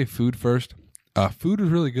say food first. Food was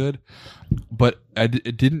really good, but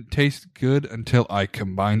it didn't taste good until I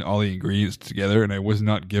combined all the ingredients together, and I was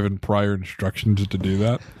not given prior instructions to do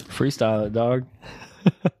that. Freestyle it, dog.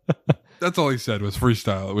 That's all he said was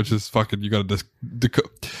freestyle, which is fucking. You got to decode.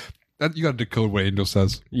 You got to decode what Angel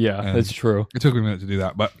says. Yeah, And it's true. It took me a minute to do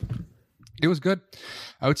that, but it was good.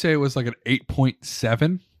 I would say it was like an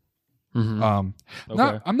 8.7. Mhm.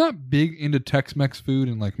 Okay. I'm not big into Tex-Mex food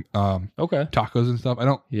and like Okay. tacos and stuff. I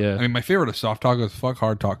don't. Yeah. I mean, my favorite is soft tacos. Fuck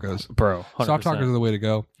hard tacos. Bro, 100%. Soft tacos are the way to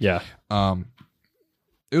go. Yeah.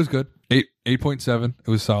 It was good. 8.7.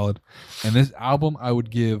 It was solid. And this album, I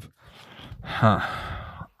would give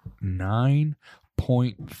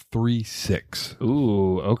 9.36.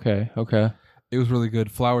 Ooh, okay. It was really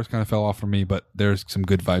good. Flowers kind of fell off for me, but there's some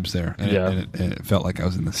good vibes there. And Yeah. it felt like I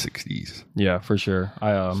was in the 60s. Yeah, for sure.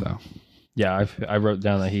 So Yeah, I wrote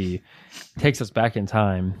down that he takes us back in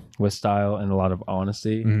time with style and a lot of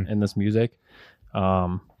honesty in this music.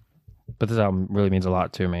 But this album really means a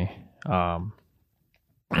lot to me, and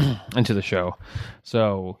to the show.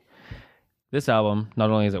 So this album, not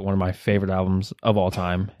only is it one of my favorite albums of all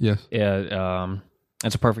time, yes. it's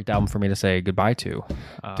a perfect album for me to say goodbye to.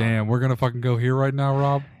 Damn, we're gonna fucking go here right now,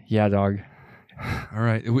 Rob. Yeah, dog. All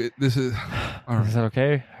right, this is. All right. Is that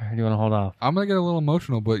okay? Or do you want to hold off? I'm gonna get a little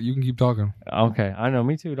emotional, but you can keep talking. Okay, I know,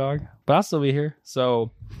 me too, dog. But I'll still be here. So,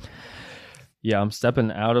 yeah, I'm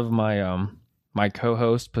stepping out of my my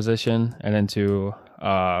co-host position and into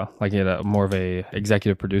like more of a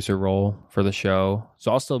executive producer role for the show.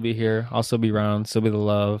 So I'll still be here. I'll still be around. Still be the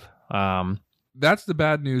love. That's the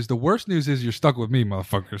bad news. The worst news is you're stuck with me,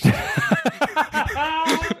 motherfuckers.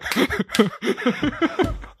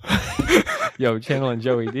 Yo, channeling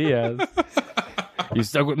Joey Diaz. You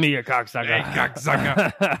stuck with me, you cocksucker. Hey,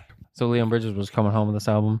 cocksucker. So Leon Bridges was coming home with this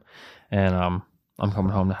album, and I'm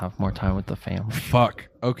coming home to have more time with the family. Fuck.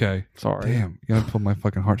 Okay. Sorry. Damn. You gotta pull my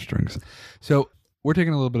fucking heartstrings. So we're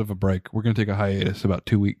taking a little bit of a break. We're gonna take a hiatus, about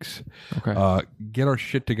 2 weeks. Okay. Get our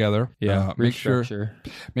shit together. Yeah. Make sure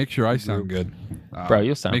I sound good. Bro,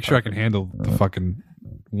 you'll sound Make sure I can perfect. handle the fucking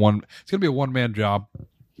one. It's gonna be a one-man job.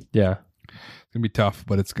 Yeah. It's gonna be tough,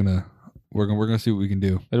 but we're gonna see what we can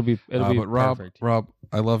do. It'll be But perfect. Rob,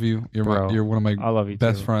 I love you. Bro, You're one of my I love you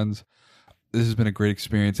best too. friends. This has been a great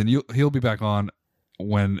experience, and he'll be back on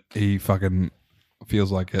when he fucking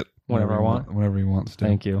feels like it. Whenever I want. Whenever he wants to.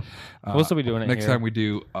 Thank you. We'll still be doing it next here. time we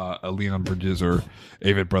do a Leon Bridges or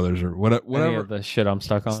Avid Brothers or Any whatever. of the shit I'm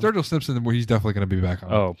stuck on. Sturgill Simpson, where he's definitely going to be back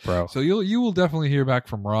on. Oh, bro. So you will definitely hear back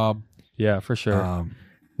from Rob. Yeah, for sure. Um,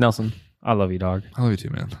 Nelson, I love you, dog. I love you too,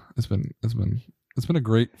 man. It's been a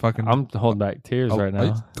great fucking. I'm holding back tears right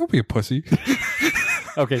now. Don't be a pussy.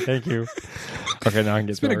 Okay, thank you. Okay, now I can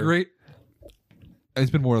get It's been a great.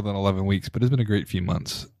 It's been more than 11 weeks, but it's been a great few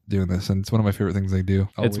months doing this, and it's one of my favorite things I do.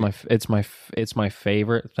 It's my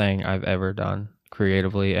favorite thing I've ever done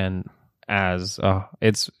creatively, and as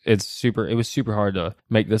it was super hard to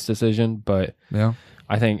make this decision, but Yeah.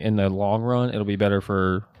 I think in the long run it'll be better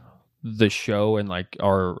for the show and like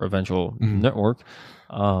our eventual network.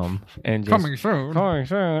 And just Coming soon.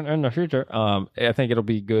 in the future. I think it'll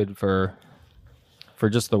be good for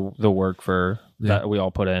just the work that we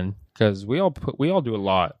all put in, because we all do a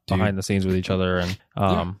lot behind the scenes with each other, and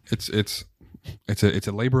It's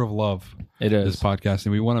a labor of love. it is. This podcast,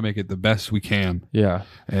 and we want to make it the best we can. Yeah,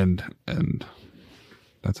 And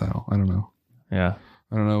that's how. I don't know. yeah.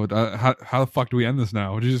 I don't know. How the fuck do we end this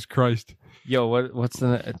now? Jesus Christ. Yo, what's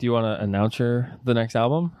do you want to announce the next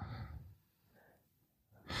album?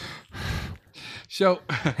 So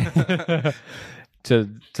to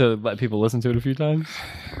let people listen to it a few times.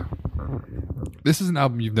 this is an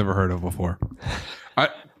album you've never heard of before.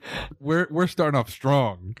 We're starting off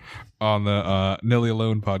strong on the Nelly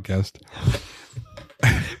Alone podcast.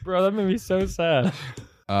 Bro, that made me so sad.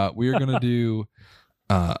 We are gonna do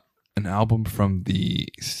an album from the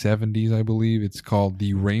 70s, I believe. It's called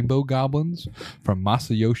The Rainbow Goblins from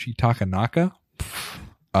Masayoshi Takanaka.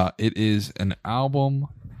 It is an album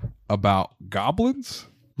about goblins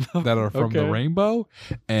that are from the Okay. rainbow,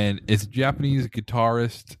 and it's a Japanese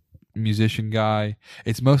guitarist, musician guy.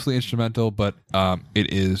 It's mostly instrumental, but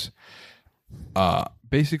it is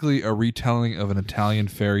basically a retelling of an Italian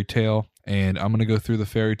fairy tale. And I'm gonna go through the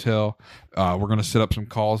fairy tale. We're gonna set up some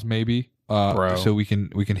calls, maybe. Bro. So we can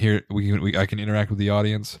hear I can interact with the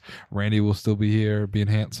audience. Randy will still be here, being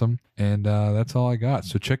handsome, and that's all I got.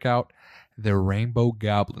 So check out The Rainbow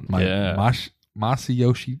Goblin by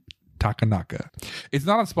Masayoshi Takanaka. It's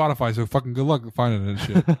not on Spotify, so fucking good luck finding it and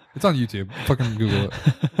shit. It's on YouTube. Fucking Google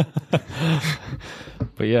it.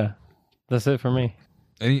 But yeah, that's it for me,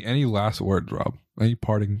 Any last words, Rob? Any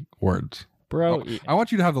parting words? bro. Oh, I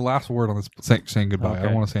want you to have the last word on this, saying goodbye. I Okay.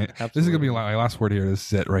 don't want to say it. This is Absolutely. gonna be my last word here. This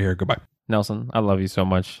is it right here. Goodbye. Nelson, I love you so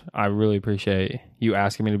much. I really appreciate you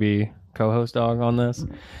asking me to be co-host dog on this.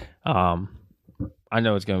 I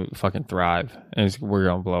know it's gonna fucking thrive, and we're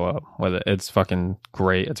gonna blow up with it. It's fucking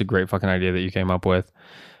great. It's a great fucking idea that you came up with.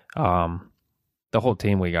 The whole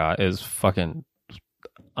team we got is fucking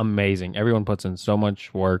amazing. Everyone puts in so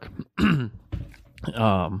much work.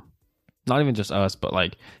 Not even just us, but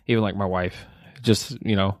like even like my wife. Just,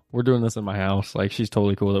 we're doing this in my house. Like, she's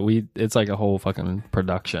totally cool that it's like a whole fucking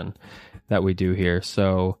production that we do here.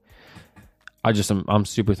 So I'm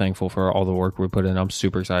super thankful for all the work we put in. I'm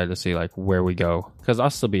super excited to see like where we go, because I'll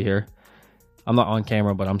still be here. I'm not on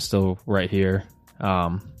camera, but I'm still right here,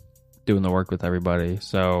 doing the work with everybody.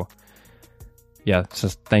 So yeah,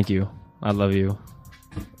 just thank you. I love you.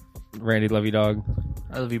 Randy, love you, dog.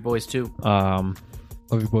 I love you boys too.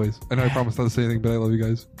 Love you, boys. I know I promised not to say anything, but I love you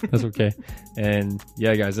guys. That's okay. And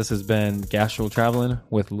yeah, guys, this has been Gastral Traveling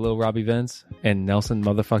with Lil Robbie Vince and Nelson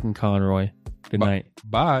motherfucking Conroy. Good night.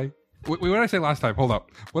 Bye. Wait, what did I say last time? Hold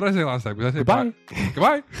up. What did I say last time? Did I say Goodbye. bye?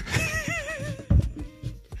 Goodbye.